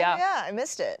 Stop. Yeah. I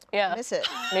missed it. Yeah. I miss it.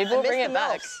 Maybe I we'll miss bring the it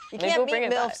back. MILFs. You Maybe can't we'll meet bring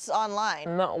it back. MILFs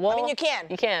online. No, well, I mean, you can.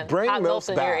 You can. Bring Hot MILFs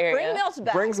in your back. area. Bring MILFs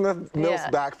back. Brings MILFs Yeah.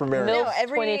 back from Mary. MILF No,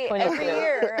 every 2022.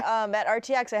 year at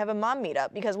RTX, I have a mom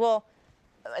meetup because, well,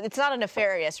 it's not a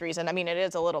nefarious reason. I mean, it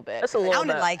is a little bit. That's a little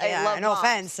Sounded bit. like it. I love No moms.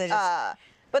 offense. I just,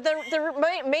 But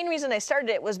the main reason I started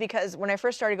it was because when I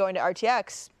first started going to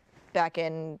RTX back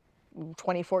in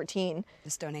 2014, the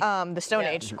Stone Age. the Stone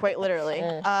Age, quite literally,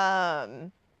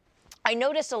 I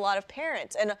noticed a lot of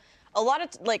parents and a lot of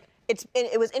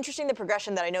it was interesting the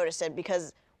progression that I noticed it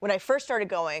because when I first started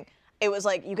going, it was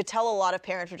like you could tell a lot of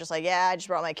parents were just like, yeah, I just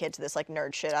brought my kid to this like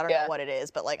nerd shit. I don't know what it is,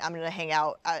 but like I'm gonna hang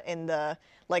out in the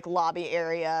like lobby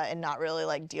area and not really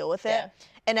like deal with it. Yeah.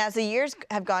 And as the years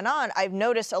have gone on, I've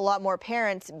noticed a lot more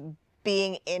parents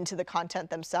being into the content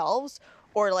themselves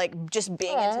or like just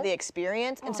being into the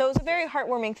experience. And so it was a very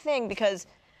heartwarming thing because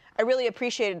I really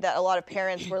appreciated that a lot of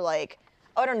parents were like,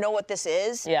 oh, I don't know what this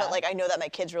is, Yeah. but like I know that my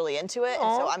kid's really into it,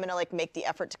 and so I'm gonna like make the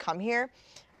effort to come here.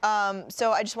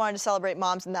 So I just wanted to celebrate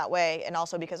moms in that way, and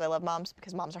also because I love moms,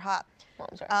 because moms are hot.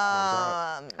 Moms are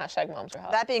hot. Hashtag moms are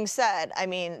hot. That being said, I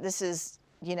mean, this is,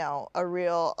 a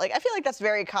real, like, I feel like that's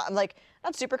very like,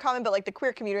 not super common, but like the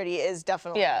queer community is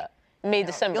definitely. Yeah. May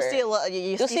December. You'll see a lot.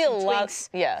 You'll see a some lot, twinks,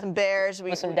 yeah. some bears,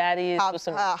 With some daddies, with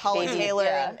some Holland babies, Taylor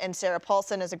yeah. and Sarah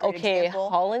Paulson is a great Okay, example.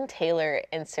 Holland Taylor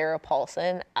and Sarah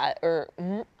Paulson,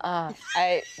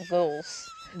 those.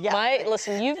 Yeah.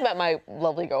 Listen, you've met my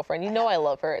lovely girlfriend. You know I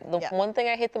love her. The Yeah. one thing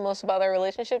I hate the most about our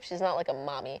relationship, she's not like a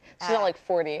mommy. She's not like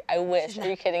 40. I wish. Are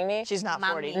you kidding me? She's not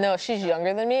 40. No, she's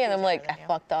younger than me, and I'm like, I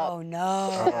fucked up. oh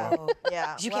no.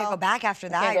 Yeah. You can't go back after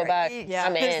that. Can't go right? back. Yeah.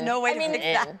 I'm There's in. no way to I'm fix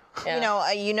in. that.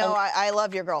 Yeah. I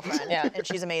love your girlfriend. Yeah. And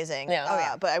she's amazing. Yeah. Oh,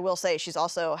 yeah. But I will say she's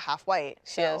also half white.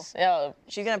 She so is. Yeah,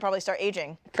 She's gonna probably start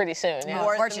aging pretty soon. Yeah.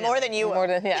 more Unfortunately. than you will. More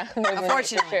than me, for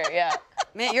Unfortunately. sure. Yeah.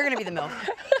 Man, you're gonna be the MILF.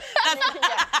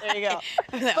 There you go.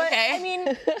 But Okay. I mean,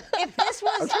 if this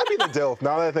I'm was trying to be the DILF.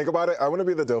 Now that I think about it, I want to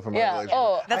be the DILF in my Yeah. relationship.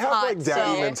 Oh, I That's have hot. like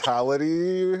daddy So-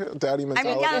 mentality. Daddy I mentality.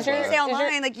 mean, yeah, that's what your- you say is your-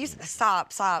 online. Like, you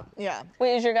stop. yeah.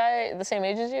 Wait, is your guy the same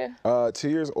age as you? 2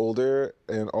 years older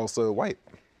and also white.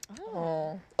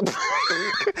 Oh,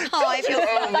 I feel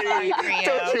so sorry for you.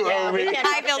 Don't you owe me?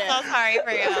 I feel so sorry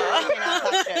for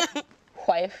you.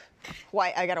 Wife.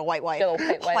 White. I got a white wife. Good old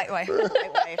white wife. White wife.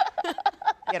 White wife.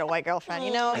 You got a white girlfriend.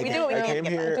 You know, we do what we I can. came to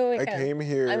get by. here. Do what we I can. came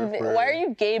here. for, Why are you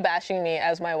gay bashing me,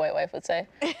 as my white wife would say?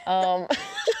 He's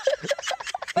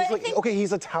like, okay,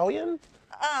 he's Italian.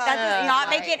 That does not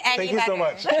make it any Thank you better. so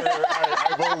much.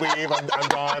 I will leave. I'm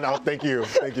gone. Thank you.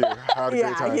 Thank you. Had a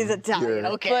great time. he's Italian. Yeah.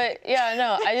 Okay. But yeah,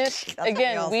 no, I just what we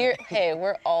again all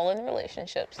we're all in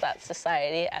relationships that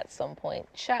society at some point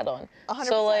shat on.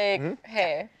 So 100%. like,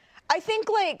 hey, I think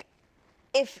like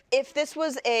if this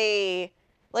was a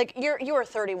Like you are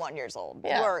 31 years old.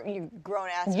 Yeah. You grown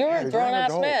ass. You're man. a grown ass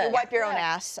adult. man. You wipe your own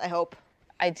ass. I hope.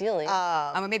 Ideally.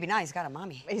 I mean, maybe not. He's got a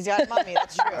mommy. He's got a mommy.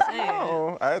 That's true.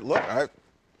 Oh, as long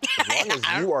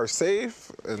as you are safe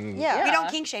and Yeah. We don't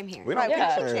kink shame here. we don't Right, we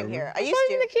kink don't shame. shame here. I it's used not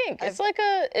to. even a kink. It's like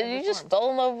you just reformed. fell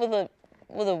in love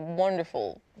with a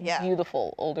wonderful, Yeah.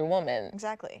 beautiful older woman.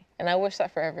 Exactly. And I wish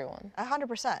that for everyone.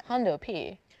 100%. Hondo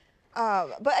P.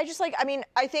 But I just like, I mean,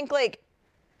 I think like,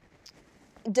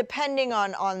 depending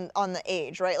on the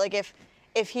age, right? Like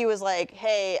if he was like,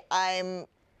 hey, I'm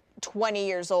 20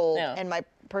 years old Yeah. and my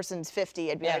person's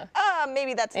 50, I'd be Yeah. like,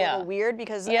 maybe that's a Yeah. little weird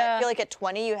because Yeah. I feel like at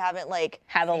 20 you haven't like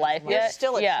Had a life You're yet.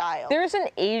 still a yeah. child. There's an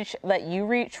age that you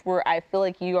reach where I feel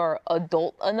like you are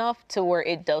adult enough to where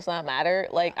it does not matter.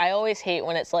 Like I always hate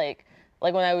when it's like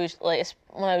when I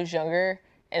was younger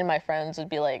and my friends would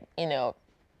be like, you know,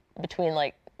 between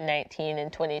like 19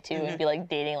 and 22 and be like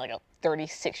dating like a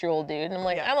 36-year-old dude. And I'm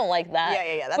like, Yeah. I don't like that.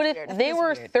 Yeah, that's but if weird. That they feels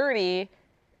were weird. 30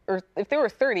 or if they were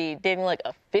 30 dating like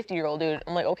a 50-year-old dude,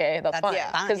 I'm like, okay, that's fine.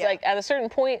 yeah, Because yeah. like at a certain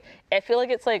point, I feel like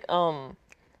it's like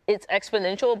it's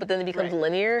exponential, but then it becomes Right.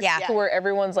 linear Yeah. to where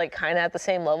everyone's like kind of at the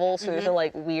same level. So there's no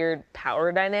like weird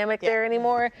power dynamic there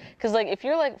anymore. Because like if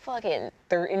you're like fucking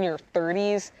in your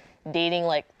 30s dating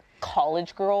like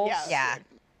college girls, Yeah. Yeah.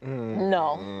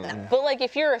 no. But like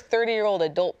if you're a 30-year-old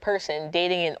adult person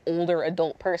dating an older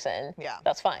adult person, Yeah.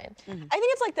 that's fine. I think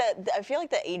it's like I feel like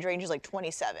the age range is like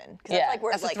 27 because Yeah. that's like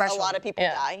where That's the like a threshold. lot of people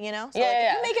Yeah. die, you know? So Yeah, like, yeah, if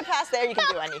yeah. you make it past there, you can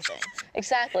do anything.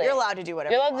 Exactly. You're allowed to do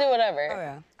whatever. You're allowed you to do want. whatever. Oh,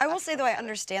 yeah. I will say though, I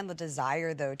understand the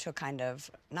desire though to kind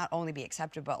of not only be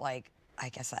accepted, but like I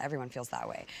guess everyone feels that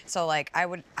way. So like I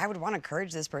would want to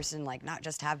encourage this person like not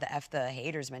just have the F the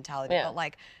haters mentality, Yeah. but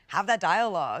like have that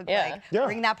dialogue. Yeah. Like Yeah.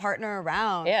 bring that partner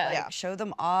around. Yeah. Like Yeah. show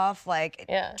them off. Like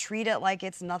Yeah. treat it like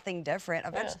it's nothing different.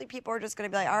 Eventually people are just gonna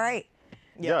be like, all right.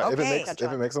 Yeah, if Okay.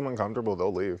 it makes them uncomfortable,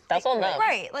 they'll leave. That's on them.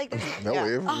 Right. Like They'll Yeah.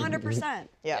 leave. 100%.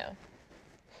 Yeah.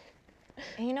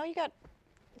 And you know you got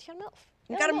a MILF.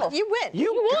 You got MILF. You win.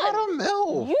 You got won. a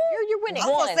MILF. You're winning. I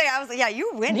was won. gonna say, yeah,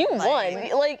 you win. You like,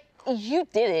 won. Like you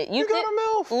did it. You got did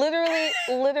a MILF.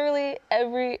 Literally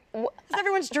It's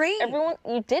everyone's dream. everyone.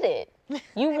 You did it.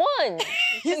 You won.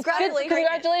 Congratulations.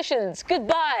 Congratulations.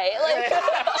 Goodbye.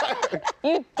 Like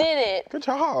you did it. Good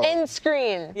job. End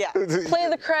screen. Yeah. Play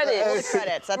the credits.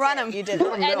 Credits. That's Run it. 'em. You did Got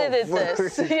a it. MILF. edited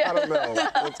this. Got a MILF.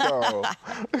 Let's go.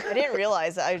 I didn't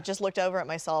realize that. I just looked over at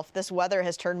myself. This weather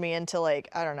has turned me into like,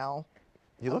 I don't know,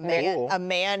 You look man, cool. a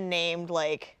man named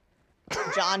like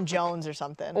John Jones or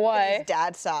something. Why? His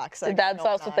dad socks. The dad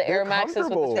socks with the Air Maxes with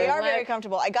the comfortable. They are turtleneck. very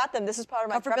comfortable. I got them. This is part of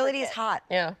my prepper Comfortability kit. is hot.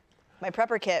 Yeah. My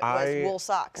prepper kit was wool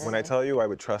socks. When I tell you I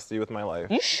would trust you with my life.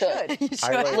 You should.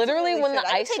 I like- Literally, Totally when the should.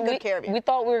 I would ice take good care of you. we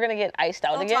thought we were gonna get iced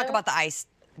out Don't again. talk about the ice.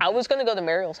 I was gonna go to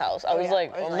Mariel's house. I was yeah.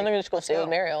 like, I was I'm like, gonna just go let's stay go. with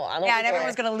Mariel. I don't. Yeah, and care.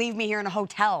 everyone's gonna leave me here in a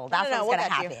hotel. That's no, what's we'll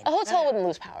gonna get you. happen. A hotel wouldn't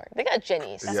lose power. They got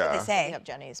Jenny's. That's Yeah. what they I say. have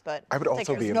Jenny's, but I would I'll take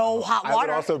also care be of in you. No hot I would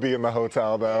water. also be in the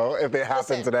hotel though if they happen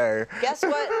Listen. today. Guess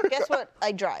what? Guess what?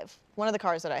 I drive one of the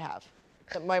cars that I have.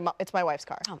 It's my wife's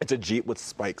car. It's a Jeep with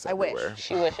spikes I wish. everywhere.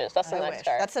 She wishes. That's the I next wish.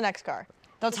 car. That's the next car.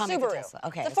 Don't It's tell a me it's a Subaru. Tesla.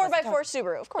 Okay, It's a let's 4x4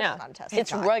 Subaru. Of course, yeah. it's not a Tesla.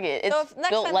 It's rugged. It's So if next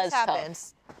built time less this tough.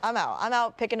 happens, I'm out. I'm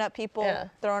out picking up people, Yeah.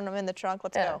 throwing them in the trunk.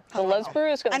 Let's Yeah. go. The Les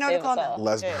Brew is gonna I know save to call us all. them.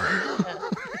 Lesbian.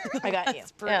 I got you.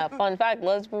 Yeah, fun fact,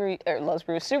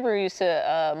 Subaru used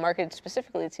to market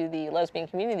specifically to the lesbian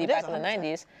community back in the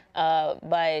 100%.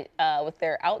 90s with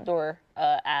their outdoor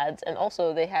ads, and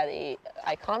also they had a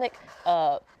iconic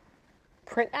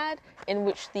print ad in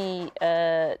which the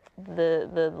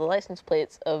license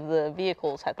plates of the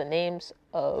vehicles had the names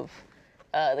of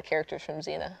the characters from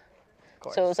Xena.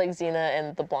 So it was like Xena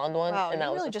and the blonde one, Wow, and you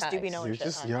that was really the just do be tags. knowing You shit.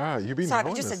 just huh? you be Sorry, I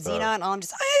knowing just said this stuff. Xena and all. I'm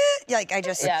just like I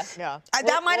just. Yeah. Yeah.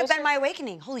 That might have was been it? my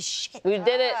awakening. Holy shit. We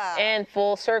did it Ah. in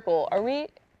full circle. Are we?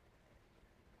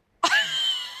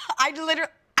 I literally.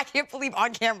 I can't believe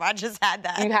on camera I just had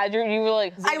that. You were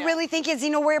like. I really think it's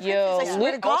Xena Warrior Yo, Princess. I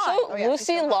swear to God. also yeah, Lucy she's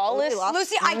so hot. Lawless. Lucy Lawless.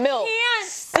 Lucy, I Milk. can't.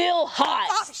 Still hot.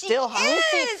 Stop, she Still hot.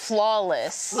 Lucy is.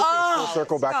 flawless. Oh, Full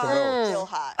circle back to milk. Still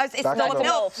hot. It's Back no to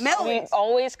milk. Milk. Milk.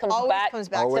 Always comes Always back. comes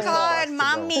back Always to comes milk. back.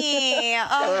 God, mommy.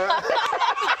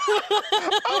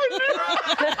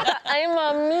 I'm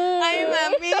a me. I'm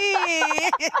a me.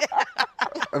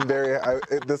 I'm very.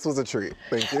 This was a treat.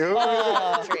 Thank you. It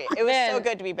was so Man.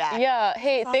 good to be back. Yeah.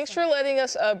 Hey, thanks for letting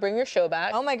us bring your show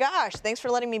back. Oh my gosh, thanks for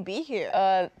letting me be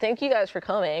here. Thank you guys for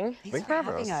coming. Thanks for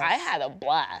having us. I had a This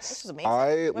blast. was amazing.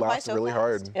 I Went by laughed so really fast.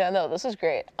 hard. Yeah, no, this is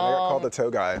great. I got called the toe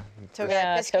guy. So good.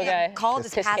 Yeah, toe guy. Called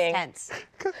as Kiss past king. tense.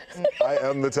 I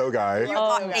am the toe guy.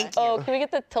 Thank you. Oh, can we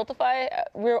get the Tiltify?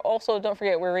 We're also, don't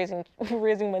forget, we're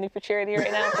raising money for charity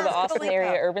right now for the Austin Totally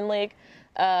Area proud. Urban League.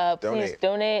 Please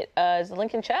donate. Is the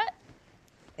link in chat?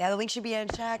 Yeah, the link should be in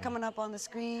chat, coming up on the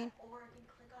screen.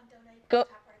 Go.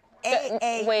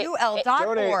 AAUL.org.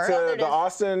 Donate to the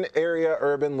Austin Area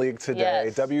Urban League today.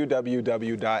 Yes. www.aaul.org.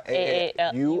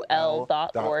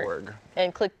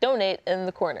 And click donate in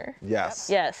the corner. Yes.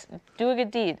 Yes. Do a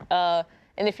good deed. And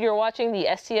if you're watching the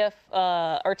STF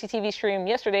RTTV stream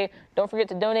yesterday, don't forget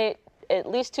to donate at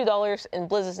least $2 in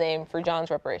Blizz's name for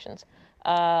John's reparations.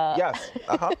 Yes,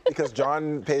 because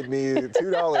John paid me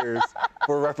 $2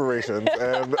 for reparations,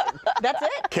 and That's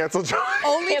it. cancel John.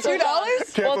 Only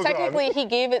 $2? Well, technically, he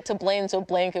gave it to Blaine so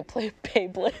Blaine could pay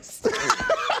Blizz.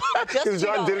 Because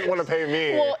John didn't want to pay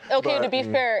me. Well, okay, but, to be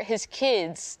fair, his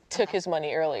kids took his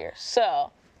money earlier, so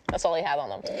that's all he had on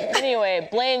them. Anyway,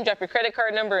 Blaine, drop your credit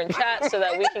card number in chat so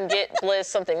that we can get Blizz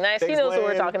something nice. Thanks, he knows what we're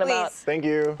Blaine. talking about. Thank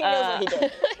you. He knows what he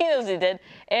did. He knows he did.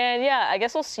 And yeah, I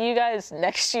guess we'll see you guys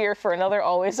next year for another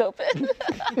Always Open.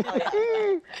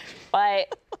 Bye.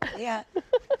 Yeah.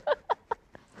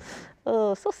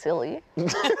 Oh, so silly.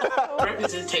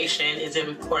 Representation is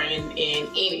important in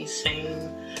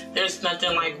anything. There's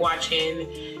nothing like watching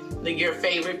your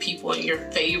favorite people in your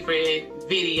favorite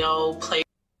video play.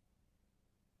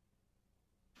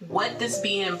 What does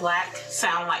being black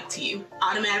sound like to you?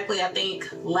 Automatically, I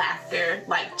think laughter,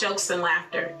 like jokes and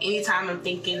laughter. Anytime I'm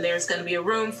thinking there's going to be a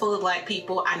room full of black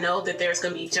people, I know that there's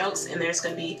going to be jokes and there's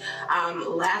going to be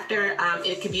laughter.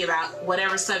 It could be about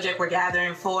whatever subject we're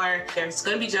gathering for. There's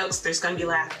going to be jokes, there's going to be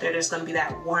laughter, there's going to be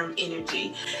that warm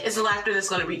energy. It's a laughter that's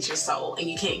going to reach your soul and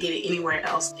you can't get it anywhere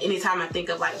else. Anytime I think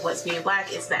of like what's being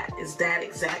black, it's that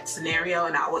exact scenario,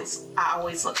 and I always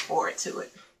look forward to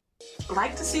it. I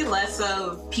like to see less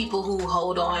of people who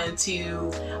hold on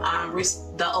to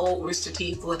the old Rooster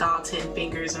Teeth with all 10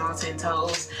 fingers and all 10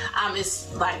 toes. It's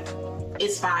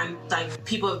fine. Like,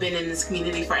 people have been in this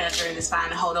community forever, and it's fine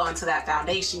to hold on to that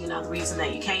foundation, the reason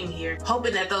that you came here.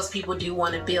 Hoping that those people do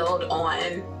want to build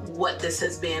on what this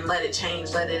has been, let it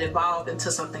change, let it evolve into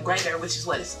something greater, which is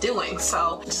what it's doing.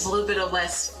 So just a little bit of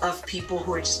less of people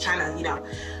who are just trying to,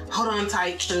 hold on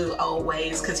tight to old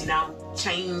ways, because,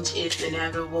 change is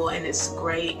inevitable and it's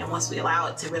great. And once we allow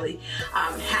it to really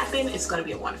happen, it's going to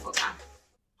be a wonderful time.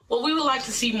 What we would like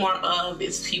to see more of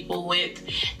is people with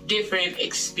different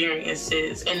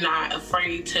experiences and not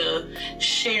afraid to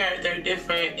share their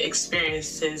different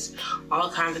experiences, all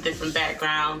kinds of different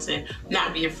backgrounds, and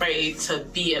not be afraid to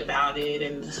be about it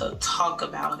and to talk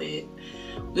about it.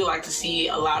 We like to see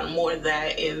a lot more of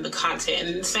that in the content,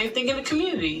 and the same thing in the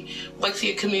community. We like to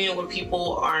see a community where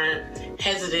people aren't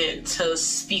hesitant to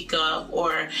speak up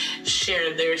or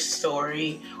share their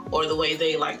story or the way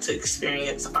they like to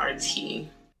experience RT.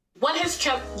 What has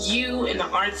kept you in the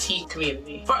RT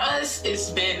community? For us,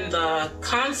 it's been the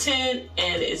content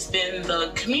and it's been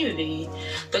the community.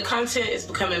 The content is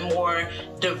becoming more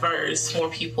diverse, more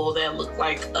people that look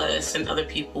like us and other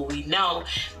people we know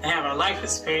that have our life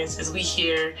experiences. We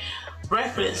hear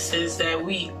references that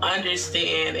we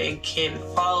understand and can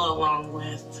follow along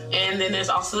with. And then there's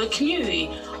also the community.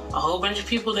 A whole bunch of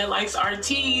people that likes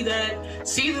RT that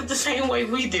sees it the same way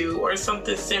we do or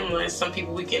something similar. Some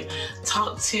people we can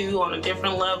talk to on a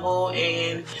different level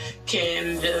and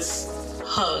can just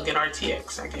hug at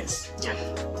RTX, I guess. Yeah,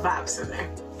 vibes in there.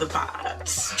 The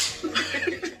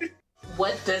vibes.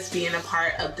 What does being a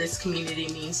part of this community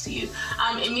means to you?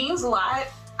 It means a lot.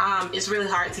 It's really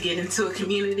hard to get into a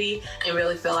community and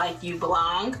really feel like you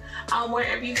belong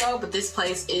wherever you go, but this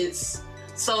place is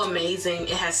so amazing.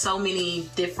 It has so many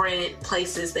different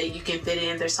places that you can fit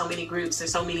in. There's so many groups.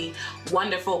 There's so many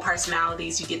wonderful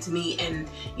personalities you get to meet, and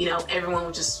everyone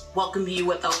will just welcome you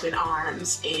with open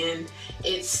arms, and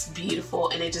it's beautiful,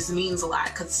 and it just means a lot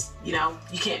because you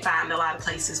can't find a lot of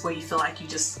places where you feel like you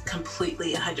just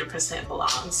completely 100%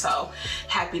 belong. So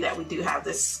happy that we do have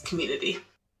this community.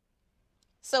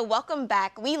 So welcome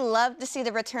back. We love to see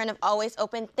the return of Always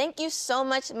Open. Thank you so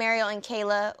much, Mariel and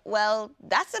Kayla. Well,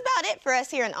 that's about it for us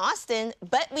here in Austin,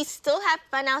 but we still have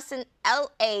Funhouse in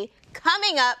LA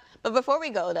coming up. But before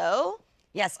we go, though.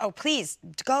 Yes. Oh, please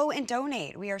go and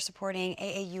donate. We are supporting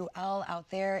AAUL out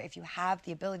there. If you have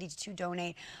the ability to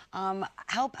donate,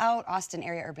 help out Austin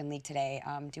Area Urban League today.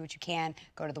 Do what you can.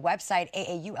 Go to the website,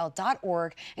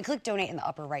 aaul.org, and click donate in the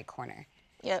upper right corner.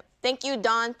 Yep. Thank you,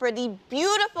 Dawn, for the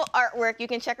beautiful artwork. You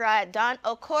can check her out at Dawn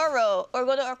Okoro or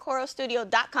go to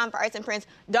okorostudio.com for arts and prints.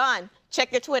 Dawn,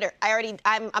 check your Twitter.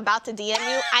 I'm about to DM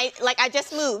you. I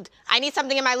just moved. I need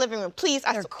something in my living room. Please.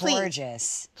 They're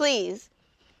gorgeous. Please.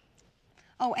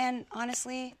 Oh, and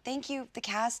honestly, thank you, the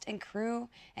cast and crew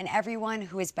and everyone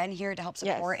who has been here to help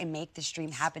support and make the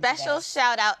stream happen Special today.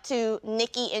 shout out to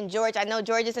Nikki and George. I know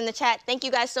George is in the chat. Thank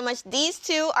you guys so much. These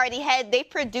two are the head. They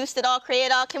produced it all, created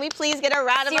it all. Can we please get a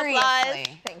round of applause?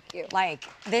 Thank you. Like,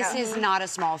 this is not a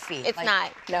small feat. It's Like,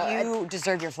 not. No, you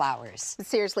deserve your flowers.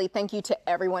 Seriously, thank you to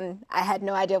everyone. I had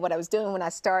no idea what I was doing when I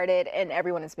started, and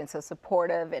everyone has been so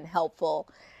supportive and helpful.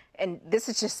 And this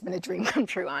has just been a dream come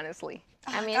true, honestly.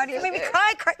 I mean, God, you made me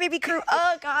cry, baby crew.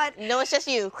 Oh, God. No, it's just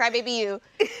you, crybaby you.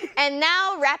 And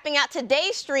now, wrapping out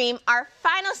today's stream, our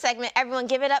final segment, everyone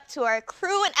give it up to our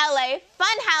crew in LA.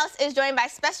 Funhouse is joined by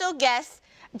special guest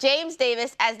James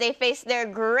Davis as they face their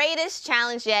greatest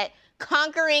challenge yet,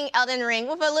 conquering Elden Ring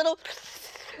with a little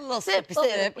sip,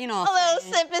 you know. A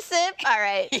little sip. All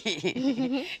right.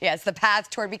 Yes, the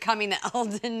path toward becoming the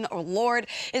Elden Lord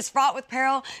is fraught with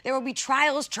peril. There will be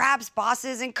trials, traps,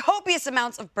 bosses, and copious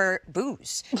amounts of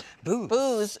booze.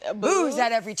 Booze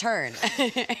at every turn.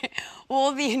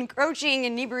 Will the encroaching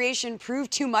inebriation prove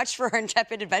too much for our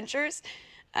intrepid adventures?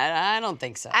 I don't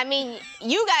think so. I mean,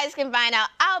 you guys can find out.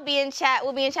 I'll be in chat.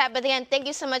 We'll be in chat. But again, thank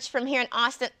you so much from here in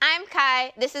Austin. I'm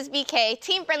Kai. This is BK,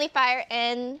 Team Friendly Fire,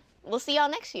 and we'll see y'all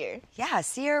next year. Yeah,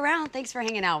 see you around. Thanks for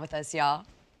hanging out with us, y'all.